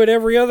do it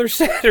every other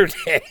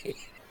Saturday.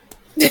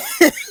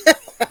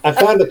 I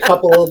found a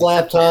couple of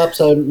laptops.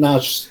 I'm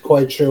not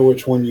quite sure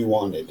which one you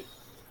wanted.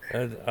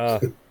 And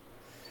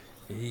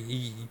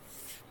he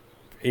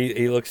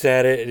looks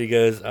at it and he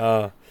goes,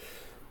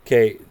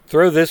 "Okay,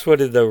 throw this one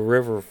in the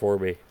river for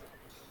me."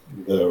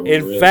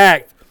 In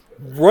fact,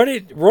 run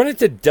it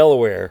to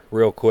Delaware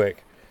real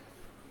quick.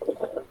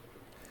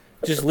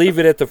 Just leave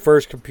it at the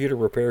first computer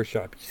repair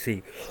shop you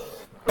see.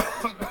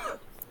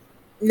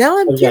 Now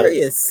I'm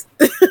curious.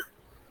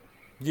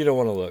 You don't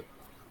want to look.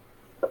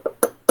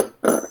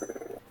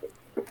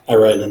 I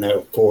write a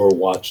note for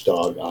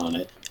Watchdog on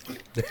it.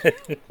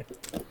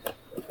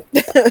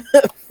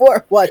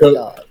 For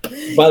Watchdog.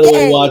 By the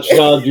way,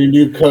 Watchdog, your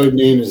new code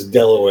name is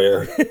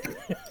Delaware.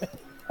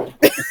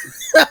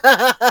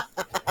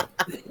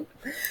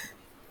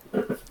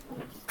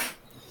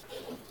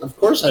 Of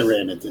course I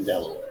ran into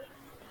Delaware.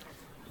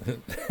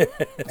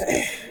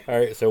 All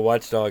right, so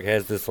Watchdog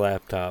has this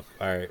laptop.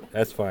 All right,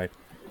 that's fine.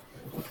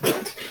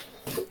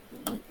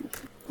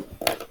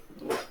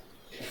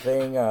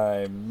 Thing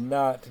I'm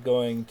not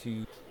going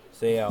to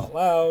say out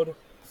loud.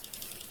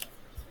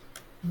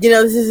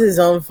 This is his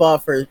own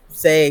fault for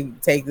saying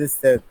take this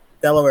to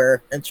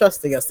Delaware and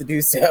trusting us to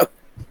do so.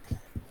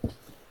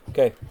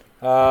 Okay.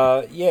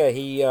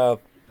 He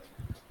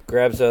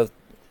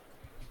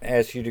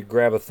asks you to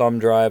grab a thumb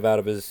drive out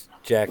of his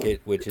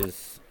jacket, which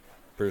is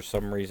for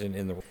some reason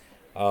in the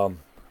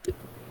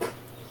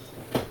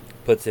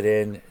puts it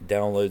in,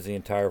 downloads the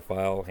entire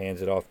file,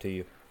 hands it off to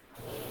you.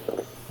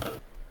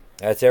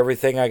 That's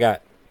everything I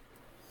got.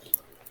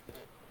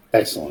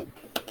 Excellent.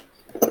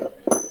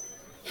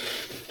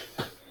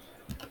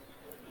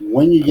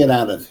 When you get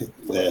out of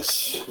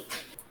this,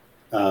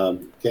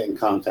 get in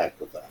contact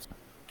with us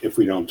if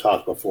we don't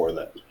talk before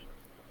that.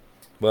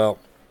 Well,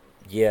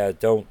 yeah,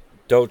 don't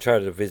try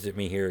to visit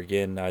me here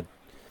again.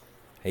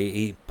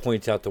 He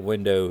points out the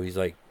window. He's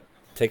like,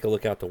 take a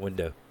look out the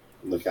window.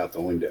 Look out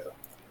the window.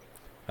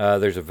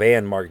 There's a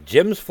van marked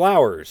Jim's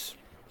Flowers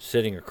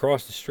sitting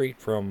across the street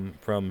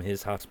from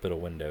his hospital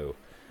window,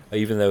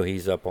 even though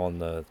he's up on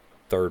the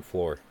 3rd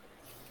floor.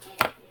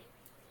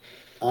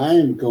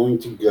 I'm going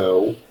to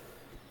go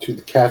to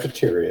the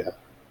cafeteria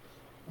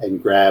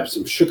and grab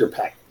some sugar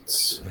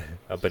packets.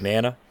 A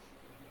banana?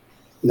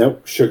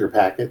 Nope, sugar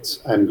packets.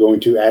 I'm going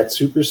to, at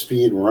super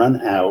speed,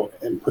 run out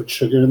and put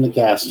sugar in the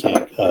gas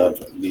tank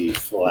of the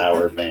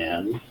flower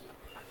van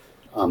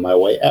on my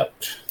way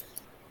out.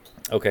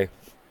 Okay.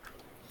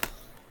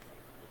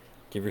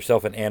 Give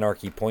yourself an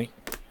anarchy point.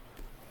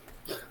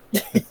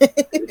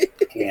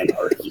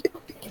 Anarchy.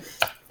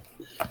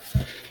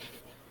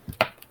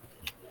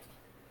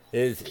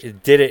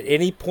 Did at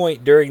any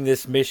point during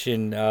this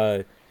mission,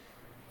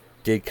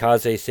 did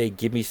Kaze say,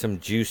 give me some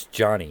juice,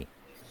 Johnny?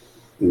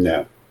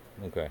 No.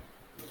 Okay.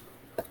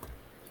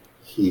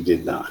 He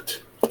did not.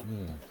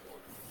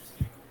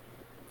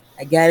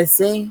 I gotta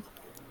say,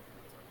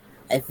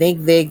 I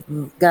think they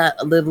got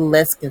a little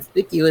less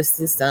conspicuous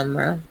this time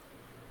around.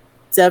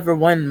 Except for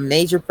one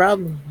major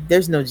problem.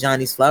 There's no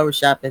Johnny's Flower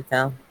Shop in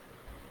town.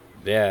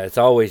 Yeah, it's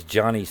always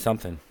Johnny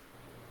something.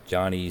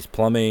 Johnny's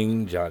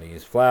Plumbing,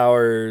 Johnny's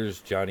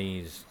Flowers,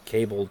 Johnny's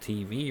Cable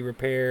TV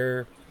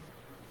Repair.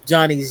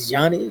 Johnny's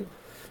Johnny.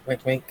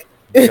 Wink, wink.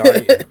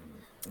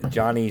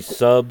 Johnny's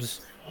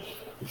Subs.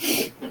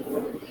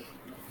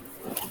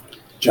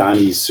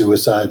 Johnny's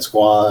Suicide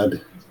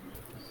Squad.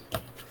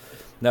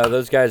 No,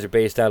 those guys are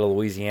based out of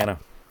Louisiana.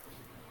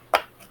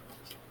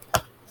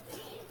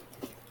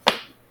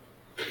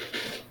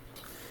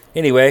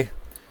 Anyway,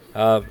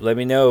 let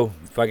me know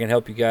if I can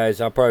help you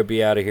guys. I'll probably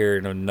be out of here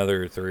in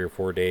another 3 or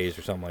 4 days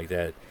or something like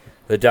that.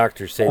 The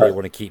doctors say they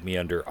want to keep me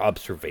under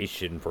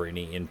observation for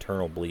any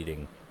internal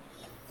bleeding.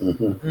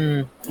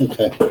 Mm-hmm.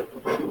 Okay.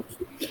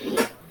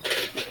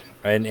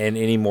 And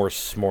any more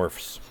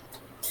Smurfs.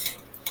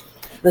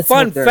 Let's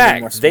Fun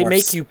fact, they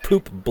make you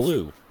poop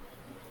blue.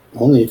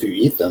 Only if you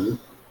eat them.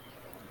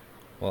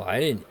 Well, I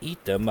didn't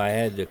eat them. I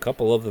had a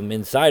couple of them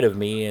inside of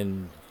me,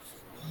 and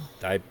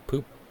I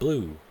pooped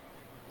blue.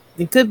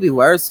 It could be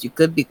worse. You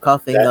could be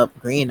coughing up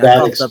green. That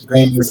I coughed up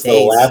green for explains the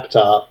days.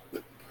 laptop.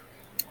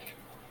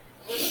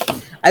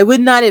 I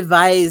would not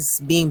advise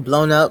being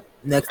blown up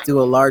next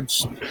to a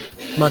large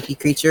monkey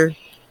creature.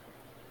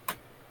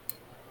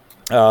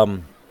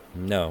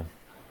 No.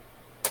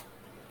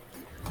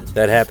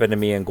 That happened to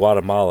me in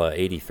Guatemala,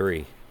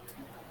 83.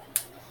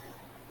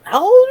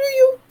 How old are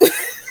you?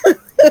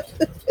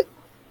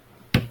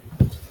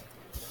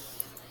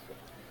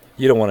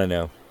 You don't want to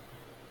know.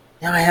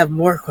 Now I have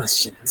more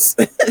questions.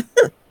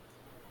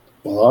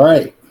 Well, all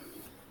right.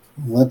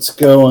 Let's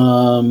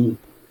go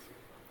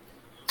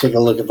take a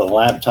look at the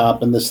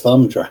laptop and this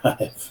thumb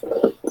drive.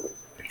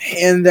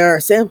 And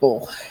our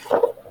sample.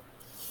 All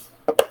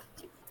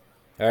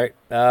right.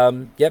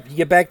 Yep, you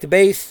get back to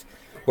base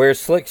where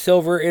Slick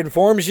Silver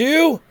informs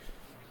you.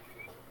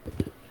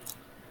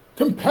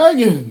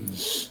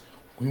 Companions,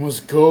 we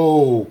must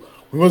go.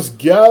 We must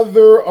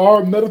gather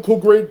our medical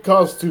grade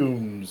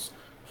costumes,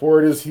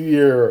 for it is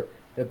here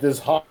at this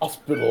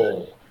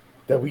hospital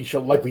that we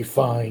shall likely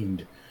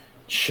find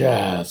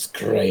Chaz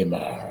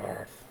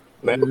Kramer.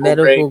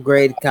 Medical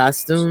grade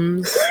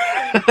costumes.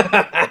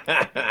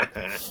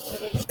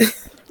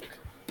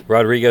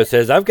 Rodrigo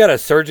says, I've got a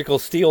surgical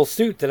steel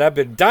suit that I've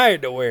been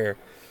dying to wear.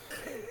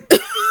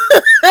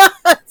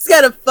 It's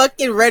got a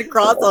fucking red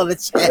cross on the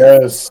chest.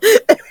 Yes.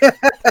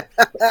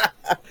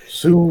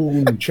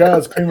 Soon,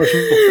 Chaz Kramer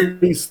shall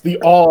face the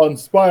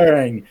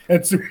awe-inspiring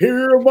and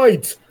superior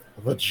might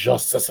of the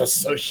Justice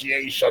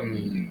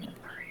Association.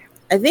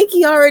 I think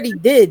he already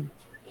did.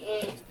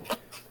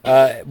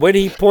 When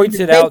he points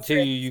it out to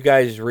you, you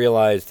guys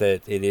realize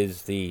that it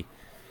is the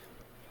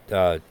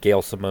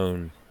Gail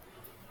Simone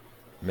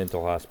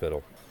Mental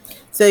Hospital.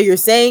 So you're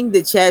saying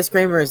that Chaz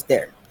Kramer is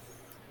there?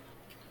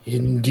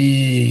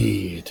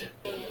 Indeed.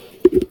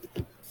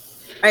 All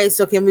right,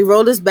 so can we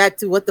roll this back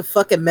to what the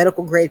fuck a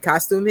medical grade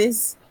costume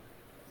is?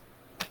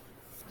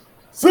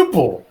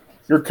 Simple.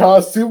 Your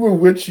costume in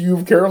which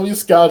you've carefully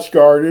scotch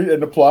guarded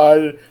and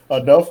applied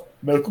enough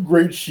medical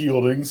grade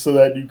shielding so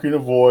that you can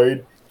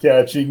avoid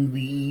catching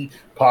the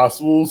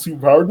possible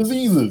superpower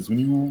diseases when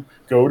you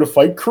go to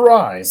fight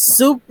crime.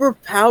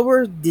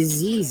 Superpower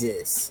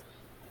diseases.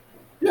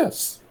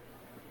 Yes.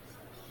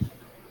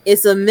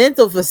 It's a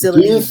mental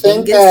facility. Do you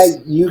think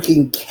that you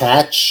can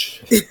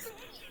catch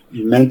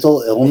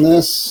mental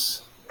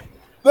illness?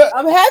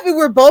 I'm happy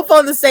we're both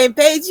on the same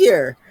page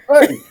here.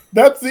 Right.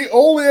 That's the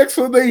only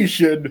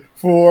explanation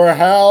for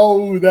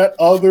how that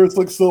other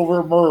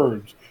Silver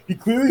emerged. He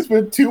clearly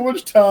spent too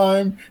much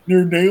time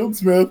near Nayland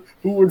Smith,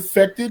 who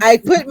infected. I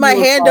put my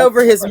hand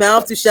over his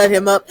mouth to shut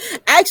him up.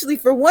 Actually,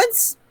 for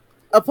once,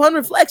 upon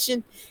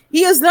reflection,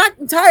 he is not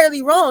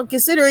entirely wrong,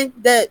 considering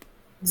that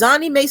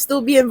Zani may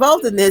still be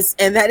involved in this,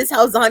 and that is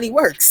how Zani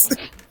works.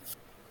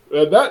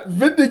 And that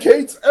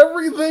vindicates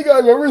everything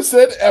I've ever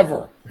said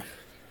ever.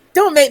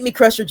 Don't make me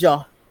crush your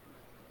jaw.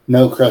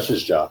 No, crush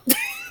his jaw.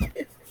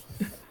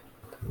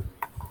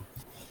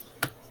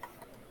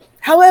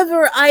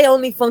 However, I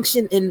only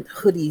function in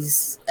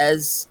hoodies,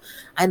 as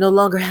I no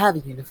longer have a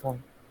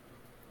uniform.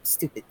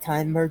 Stupid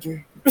time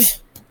merger.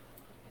 Here's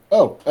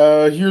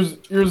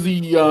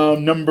the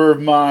number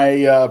of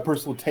my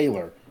personal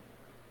tailor.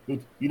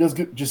 He does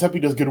good. Giuseppe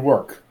does good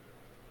work.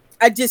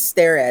 I just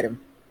stare at him.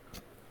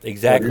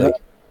 Exactly.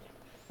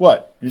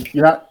 What?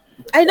 You're not.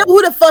 I know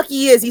who the fuck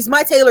he is. He's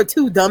my tailor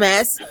too,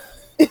 dumbass.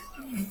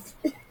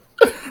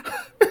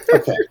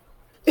 Okay.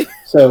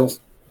 So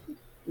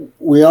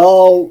we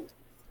all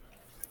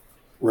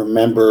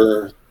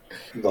remember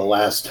the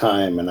last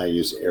time, and I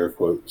use air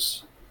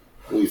quotes,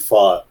 we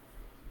fought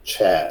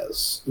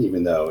Chaz,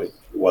 even though it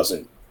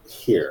wasn't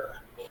here.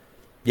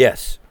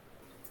 Yes.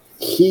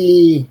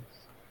 He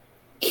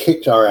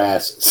kicked our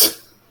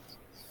asses.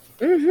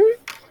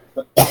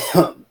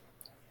 Mm-hmm.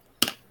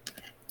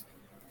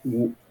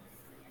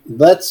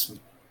 Let's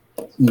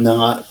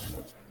not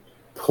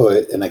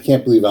put, and I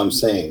can't believe I'm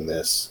saying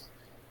this,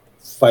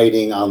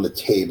 fighting on the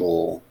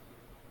table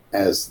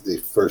as the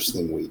first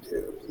thing we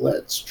do.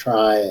 Let's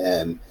try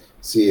and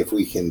see if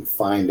we can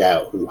find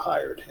out who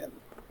hired him.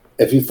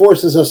 If he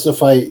forces us to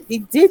fight... He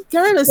did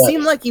kind of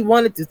seem like he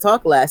wanted to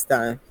talk last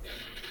time.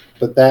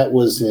 But that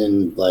was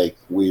in, like,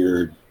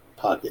 weird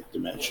pocket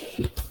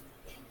dimension.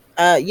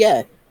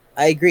 Yeah,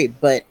 I agree.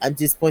 But I'm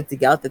just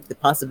pointing out that the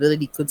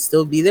possibility could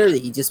still be there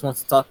that he just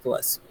wants to talk to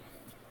us.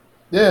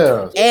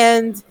 Yeah.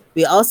 And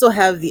we also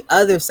have the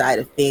other side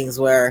of things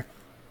where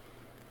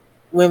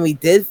when we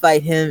did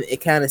fight him,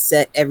 it kind of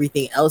set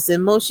everything else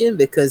in motion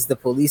because the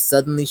police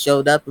suddenly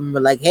showed up and were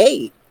like,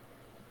 hey,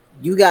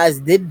 you guys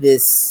did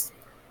this.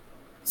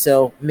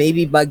 So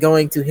maybe by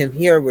going to him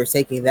here, we're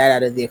taking that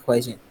out of the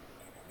equation.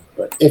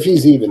 But if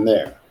he's even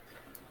there.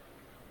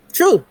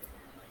 True.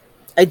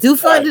 I do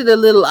find it a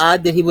little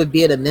odd that he would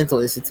be at a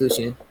mental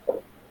institution.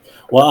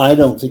 Well, I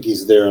don't think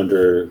he's there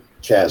under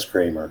Chaz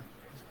Kramer.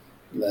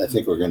 I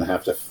think we're going to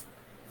have to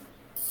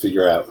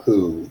figure out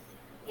who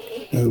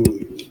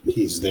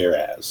he's there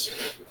as.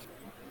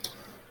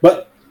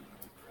 But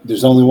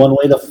there's only one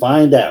way to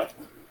find out.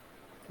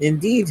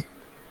 Indeed.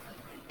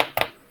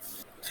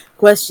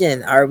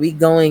 Question, are we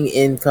going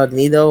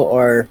incognito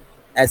or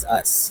as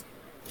us?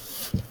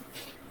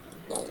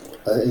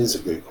 That is a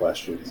good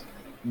question.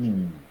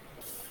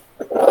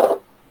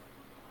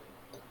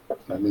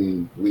 I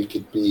mean, we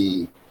could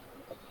be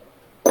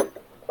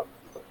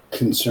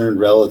concerned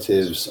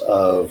relatives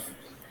of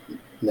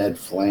Ned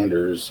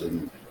Flanders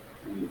and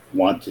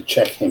want to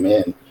check him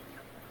in.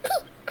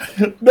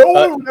 No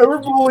one would ever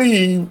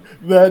believe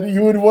that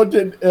you would want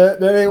to,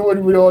 that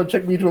anyone would want to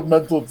check me to a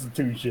mental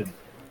institution.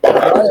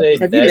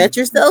 Have you met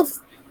yourself?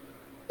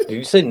 Did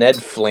you say Ned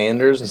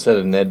Flanders instead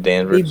of Ned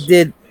Danvers? He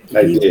did.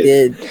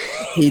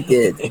 He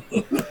did.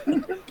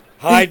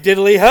 Hi,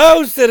 diddly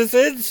ho,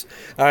 citizens!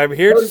 I'm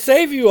here to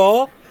save you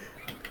all.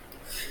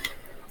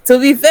 To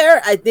be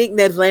fair, I think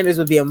Ned Flanders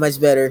would be a much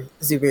better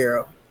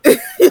superhero.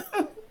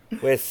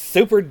 With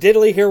super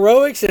diddly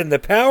heroics and the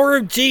power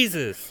of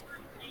Jesus.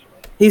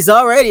 He's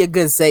already a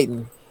good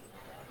Satan.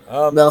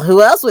 Well,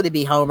 who else would it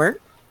be, Homer?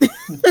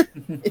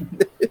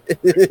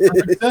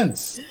 Makes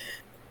sense.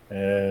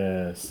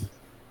 Yes.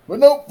 But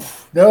no.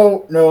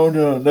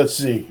 Let's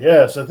see.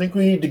 Yes, I think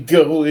we need to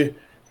go.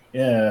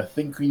 Yeah, I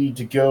think we need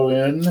to go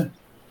in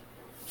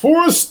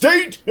for a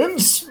state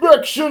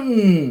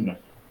inspection.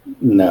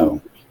 No.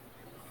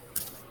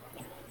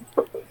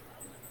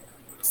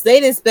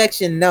 State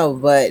inspection, no,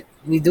 but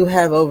we do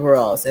have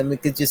overalls, and we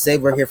could just say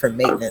we're here for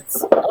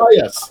maintenance. Ah,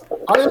 yes.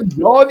 I am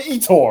Jan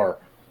Etor.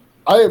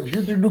 I am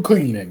here to do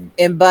cleaning.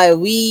 And by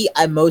we,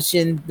 I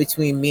motion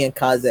between me and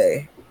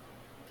Kaze.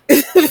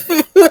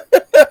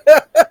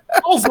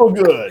 Also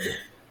good.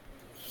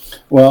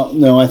 Well,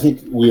 no, I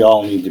think we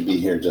all need to be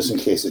here just in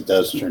case it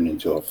does turn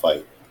into a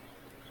fight.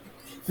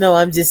 No,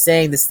 I'm just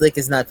saying the slick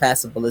is not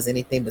passable as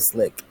anything but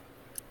slick.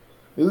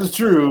 It is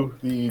true.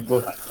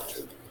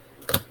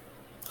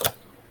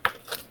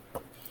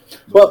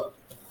 Well,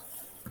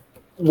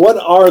 what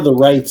are the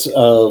rights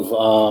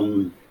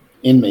of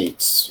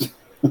inmates?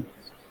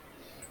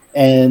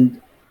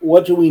 And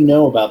what do we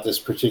know about this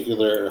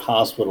particular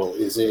hospital?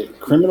 Is it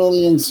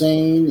criminally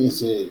insane?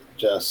 Is it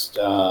just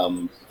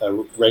a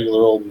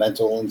regular old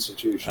mental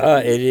institution?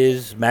 It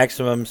is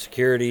maximum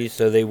security,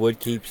 so they would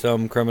keep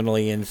some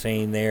criminally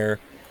insane there,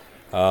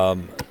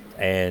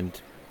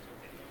 and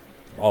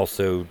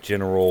also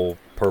general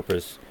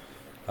purpose,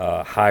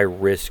 high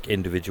risk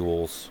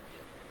individuals.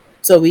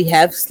 So we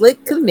have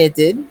Slick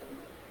committed.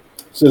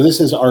 So this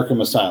is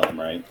Arkham Asylum,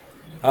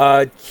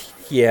 right?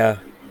 Yeah,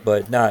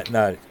 but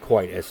not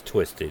quite as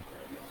twisted.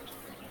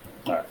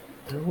 All right.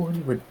 No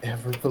one would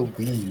ever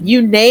believe.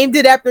 You named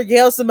it after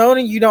Gail Simone,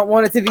 and you don't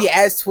want it to be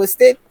as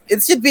twisted.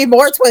 It should be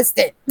more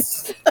twisted.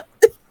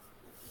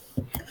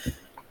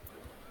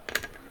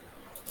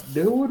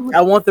 No one would.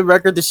 I want the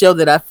record to show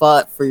that I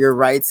fought for your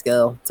rights,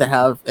 Gail, to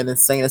have an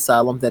insane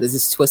asylum that is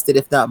as twisted,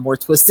 if not more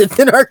twisted,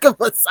 than Arkham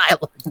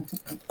Asylum.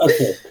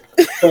 Okay.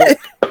 So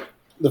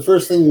the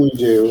first thing we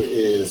do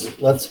is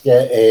let's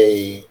get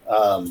a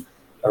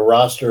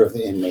roster of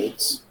the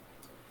inmates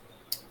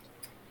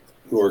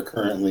who are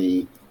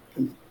currently,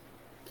 and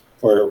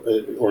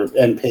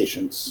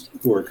patients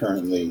who are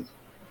currently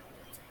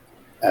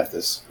at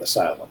this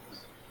asylum.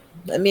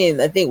 I mean,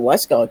 I think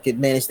Watchdog could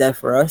manage that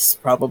for us,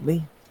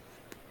 probably.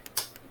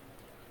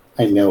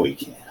 I know he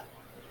can.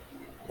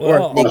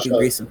 Well, Or Nick can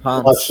grease some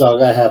palms.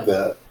 Watchdog, I have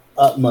the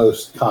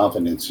utmost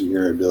confidence in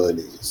your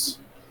abilities.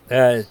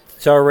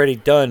 It's already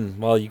done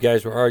while you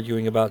guys were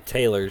arguing about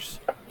tailors.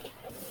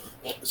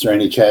 Is there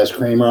any Chaz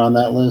Kramer on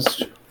that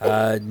list?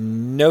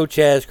 No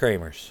Chaz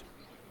Kramers.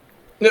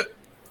 No.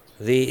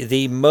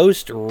 The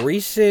most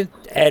recent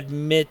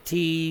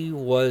admittee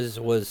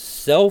was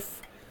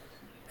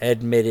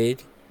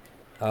self-admitted.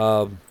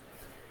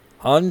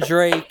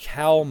 Andre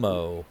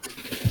Calmo.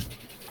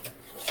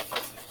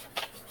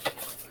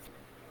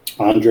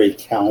 Andre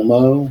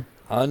Calmo?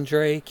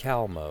 Andre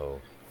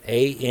Calmo.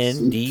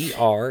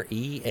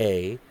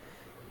 Andrea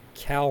Calmo.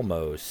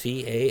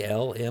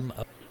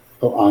 Calmo.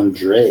 Oh,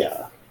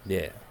 Andrea.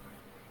 Yeah.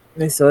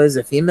 And so is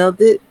a female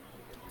dude?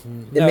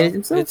 No, admitted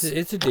themselves?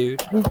 it's a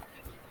dude.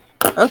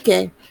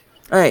 Okay.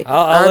 All right.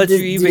 I'll let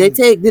you do they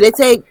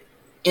take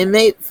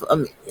inmate?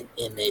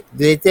 Inmate.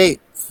 Do they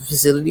take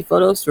facility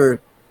photos for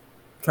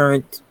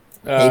current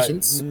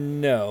patients?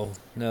 No,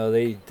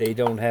 they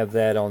don't have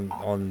that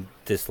on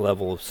this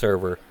level of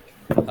server.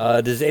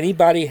 Does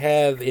anybody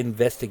have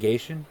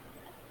investigation?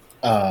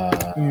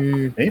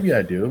 Maybe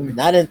I do.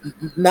 Not in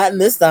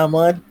this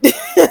timeline.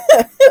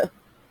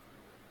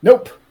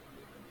 Nope.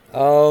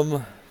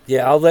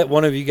 Yeah, I'll let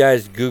one of you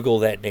guys Google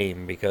that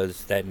name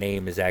because that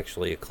name is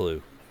actually a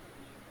clue.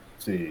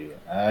 Let's see,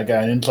 I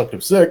got an intellect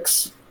of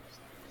 6.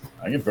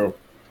 I'll throw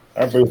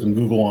some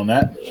Google on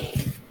that.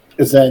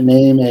 Is that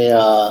name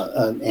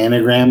an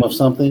anagram of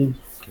something?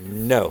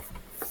 No.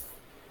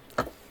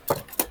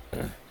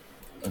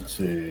 Let's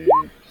see.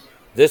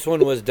 This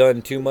one was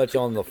done too much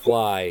on the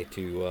fly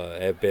to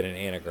have been an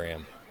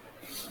anagram.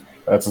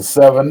 That's a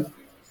 7.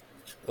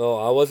 Oh,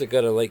 I wasn't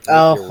gonna make you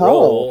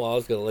roll. I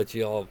was gonna let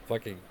you all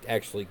fucking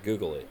actually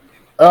Google it.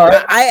 All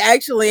right. I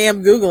actually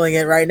am Googling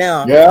it right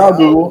now. Yeah, I'll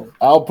Google.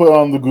 I'll put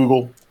on the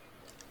Google.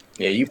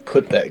 Yeah, you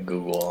put that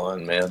Google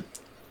on, man.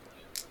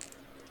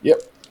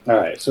 Yep. All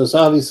right, so it's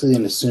obviously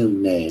an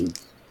assumed name.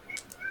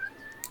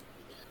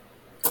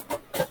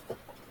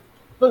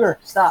 Booger,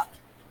 stop.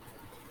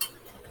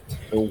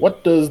 So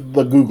what does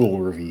the Google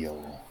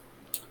reveal?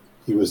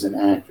 He was an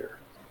actor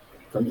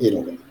from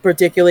Italy.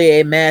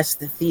 Particularly a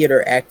masked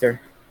theater actor.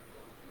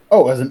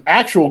 Oh, as an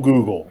actual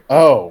Google.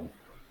 Oh.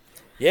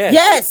 Yes.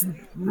 Yes.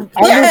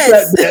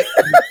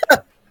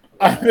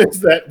 I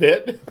missed that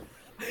bit.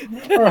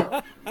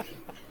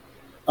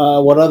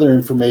 What other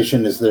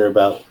information is there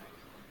about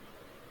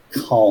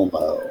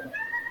Calmo?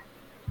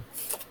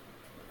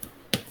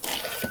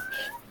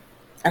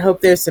 I hope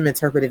there's some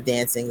interpretive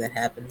dancing that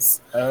happens.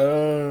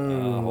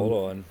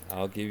 Hold on.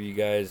 I'll give you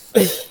guys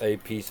a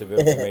piece of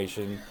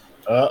information.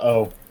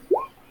 Uh-oh.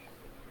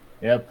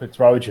 Yep, it's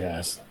probably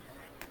jazz.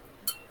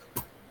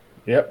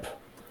 Yep.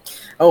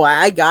 Oh,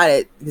 I got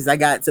it because I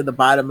got to the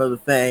bottom of the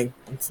thing.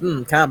 It's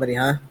comedy,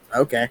 huh?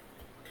 Okay.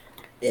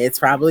 It's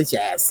probably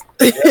jazz.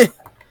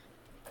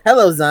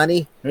 Hello,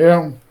 Zani.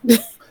 Yeah.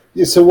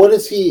 Yeah, so what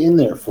is he in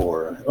there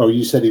for? Oh,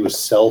 you said he was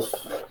self?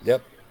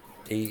 Yep.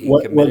 He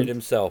committed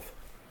himself.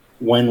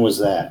 When was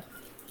that?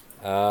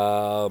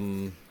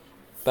 About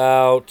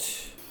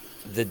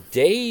the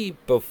day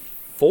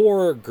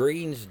before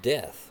Green's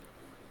death.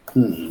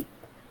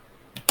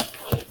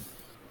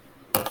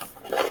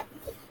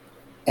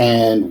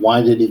 And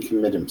why did he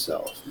commit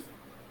himself,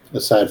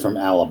 aside from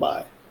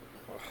alibi?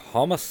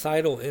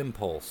 Homicidal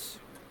impulse.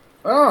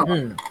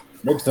 Oh,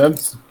 makes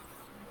sense.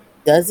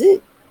 Does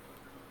it?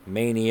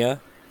 Mania.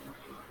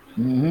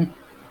 Mm-hmm.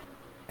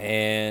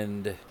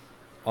 And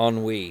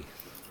ennui.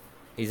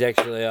 He's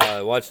actually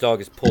Watchdog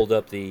has pulled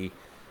up the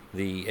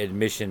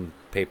admission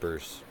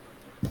papers.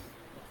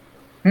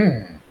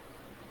 Ennui,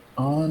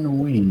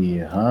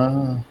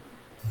 huh?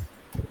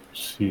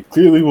 See,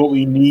 clearly what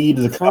we need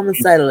is a copy.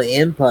 Homicidal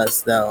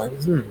impulse, though.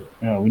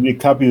 Yeah, we need a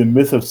copy of the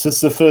Myth of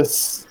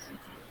Sisyphus.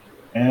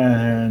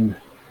 And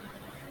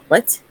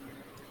what?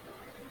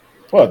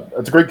 What?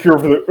 That's a great cure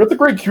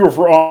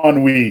for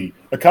ennui.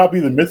 A copy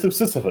of the Myth of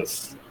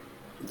Sisyphus.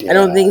 Yeah. I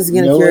don't think it's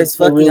gonna cure his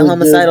fucking really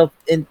homicidal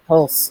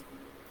impulse.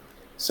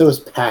 So is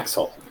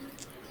Paxil.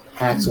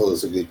 Paxil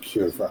is a good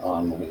cure for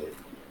ennui.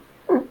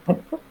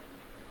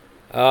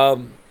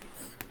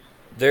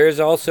 There is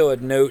also a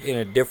note in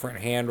a different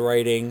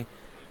handwriting.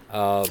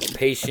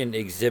 Patient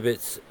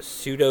exhibits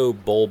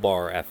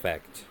pseudo-bulbar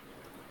effect.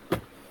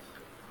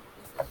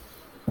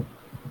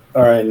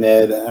 All right,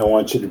 Ned, I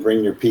want you to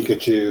bring your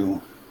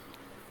Pikachu.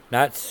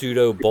 Not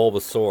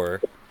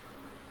pseudo-Bulbasaur.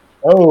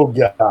 Oh,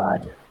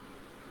 God.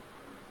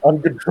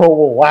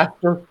 Uncontrollable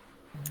laughter.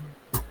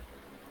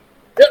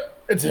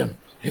 Yep, it's him.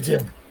 It's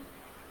him.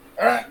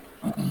 All right.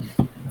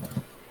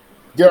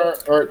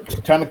 All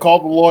right, time to call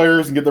the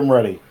lawyers and get them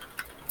ready.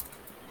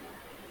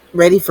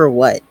 Ready for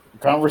what?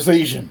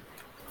 Conversation.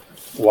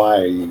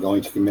 Why? Are you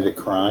going to commit a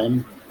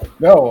crime?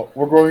 No,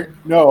 I'm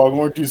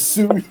going to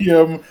sue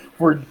him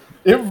for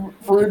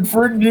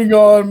infringing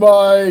on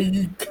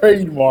my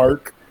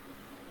trademark.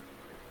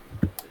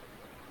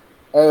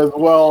 As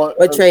well.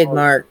 What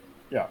trademark?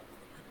 Yeah.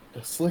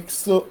 The Slick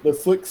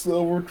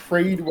Silver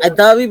trademark. I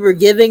thought we were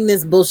giving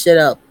this bullshit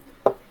up.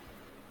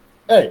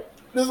 Hey,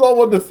 this is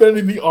all about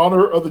defending the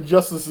honor of the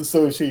Justice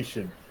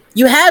Association.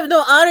 You have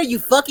no honor, you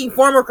fucking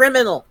former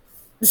criminal.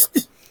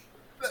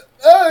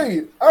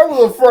 Hey, I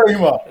was a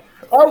framer.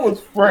 I was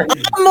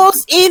framed.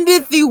 Almost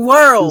ended the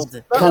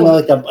world. Kind of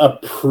like a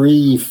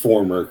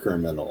pre-former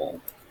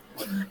criminal.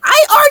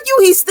 I argue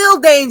he's still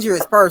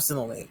dangerous,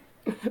 personally.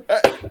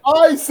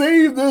 I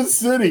saved this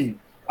city.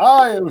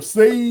 I have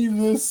saved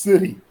this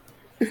city.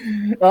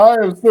 I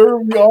have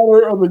served the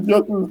honor of the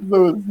Justice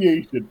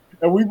Association.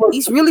 And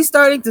he's really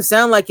starting to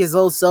sound like his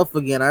old self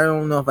again. I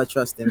don't know if I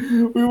trust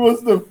him. We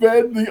must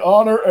defend the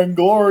honor and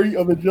glory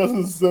of the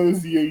Justice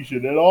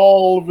Association and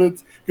all of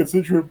its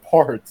constituent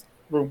parts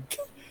from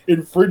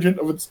infringement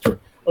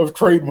of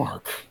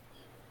trademark.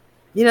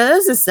 You know, that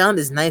doesn't sound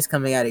as nice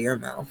coming out of your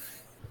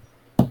mouth.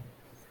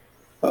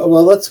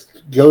 Well, let's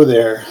go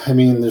there. I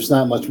mean, there's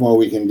not much more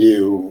we can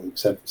do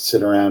except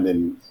sit around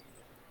and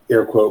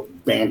air quote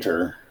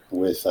banter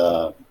with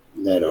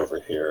Ned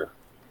over here.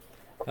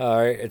 All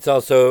right. It's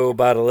also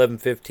about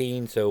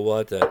 11:15, so we'll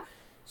have to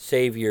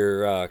save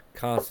your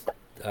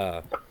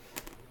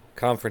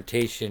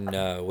confrontation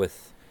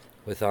with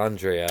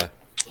Andrea.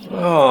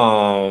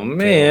 Oh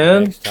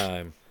man! Next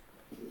time.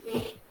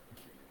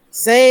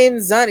 Same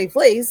Zani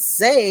place,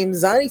 same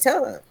Zani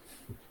time.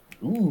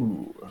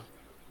 Ooh.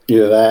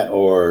 Either that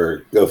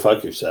or go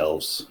fuck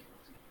yourselves.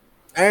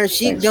 Iron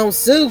Sheik don't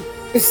sue.